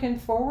kind of looking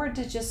forward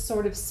to just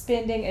sort of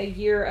spending a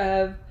year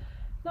of,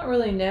 not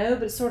really no,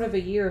 but sort of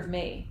a year of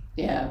me.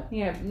 Yeah.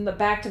 You know,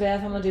 back to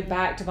Beth, I'm going to do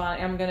back to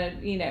Bonnie. I'm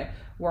going to,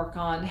 work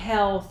on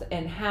health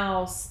and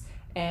house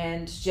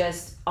and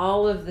just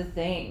all of the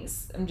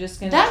things. I'm just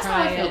going to That's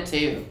try how I feel and,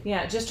 too.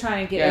 yeah, just try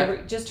and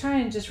get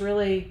just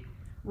really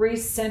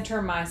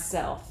recenter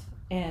myself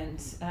and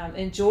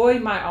enjoy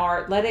my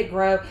art, let it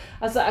grow.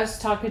 I was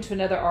talking to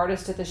another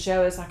artist at the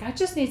show. It's like, I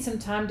just need some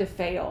time to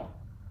fail.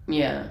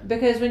 Yeah.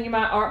 Because when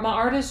my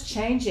art is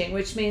changing,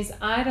 which means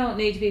I don't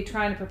need to be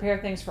trying to prepare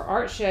things for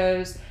art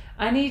shows.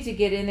 I need to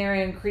get in there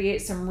and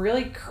create some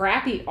really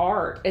crappy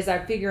art as I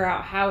figure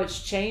out how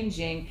it's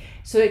changing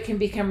so it can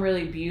become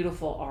really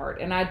beautiful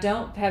art. And I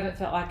haven't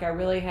felt like I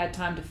really had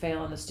time to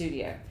fail in the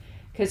studio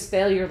because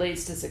failure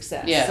leads to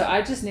success. Yeah. So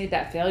I just need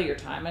that failure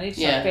time. I need to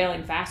start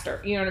failing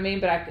faster. You know what I mean?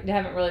 But I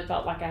haven't really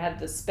felt like I had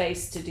the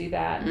space to do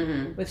that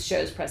with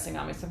shows pressing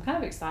on me. So I'm kind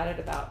of excited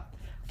about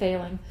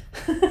failing.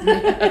 Isn't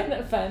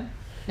that fun?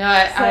 No,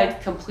 I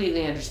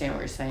completely understand what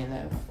you're saying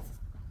though.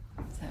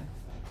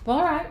 Well,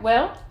 all right.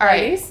 Well, All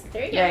right. ladies.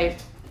 There you go. Yay.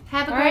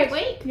 Have a All great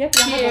right. week. Yep.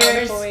 Have a Cheers.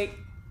 wonderful week.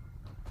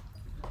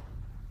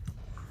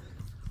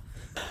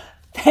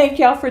 Thank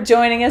y'all for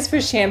joining us for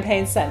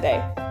Champagne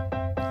Sunday.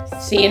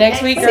 See you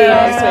next week, See you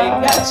girls.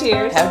 next week. Yeah,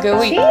 cheers. Have a good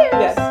week. Cheers.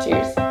 Yes.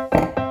 Cheers.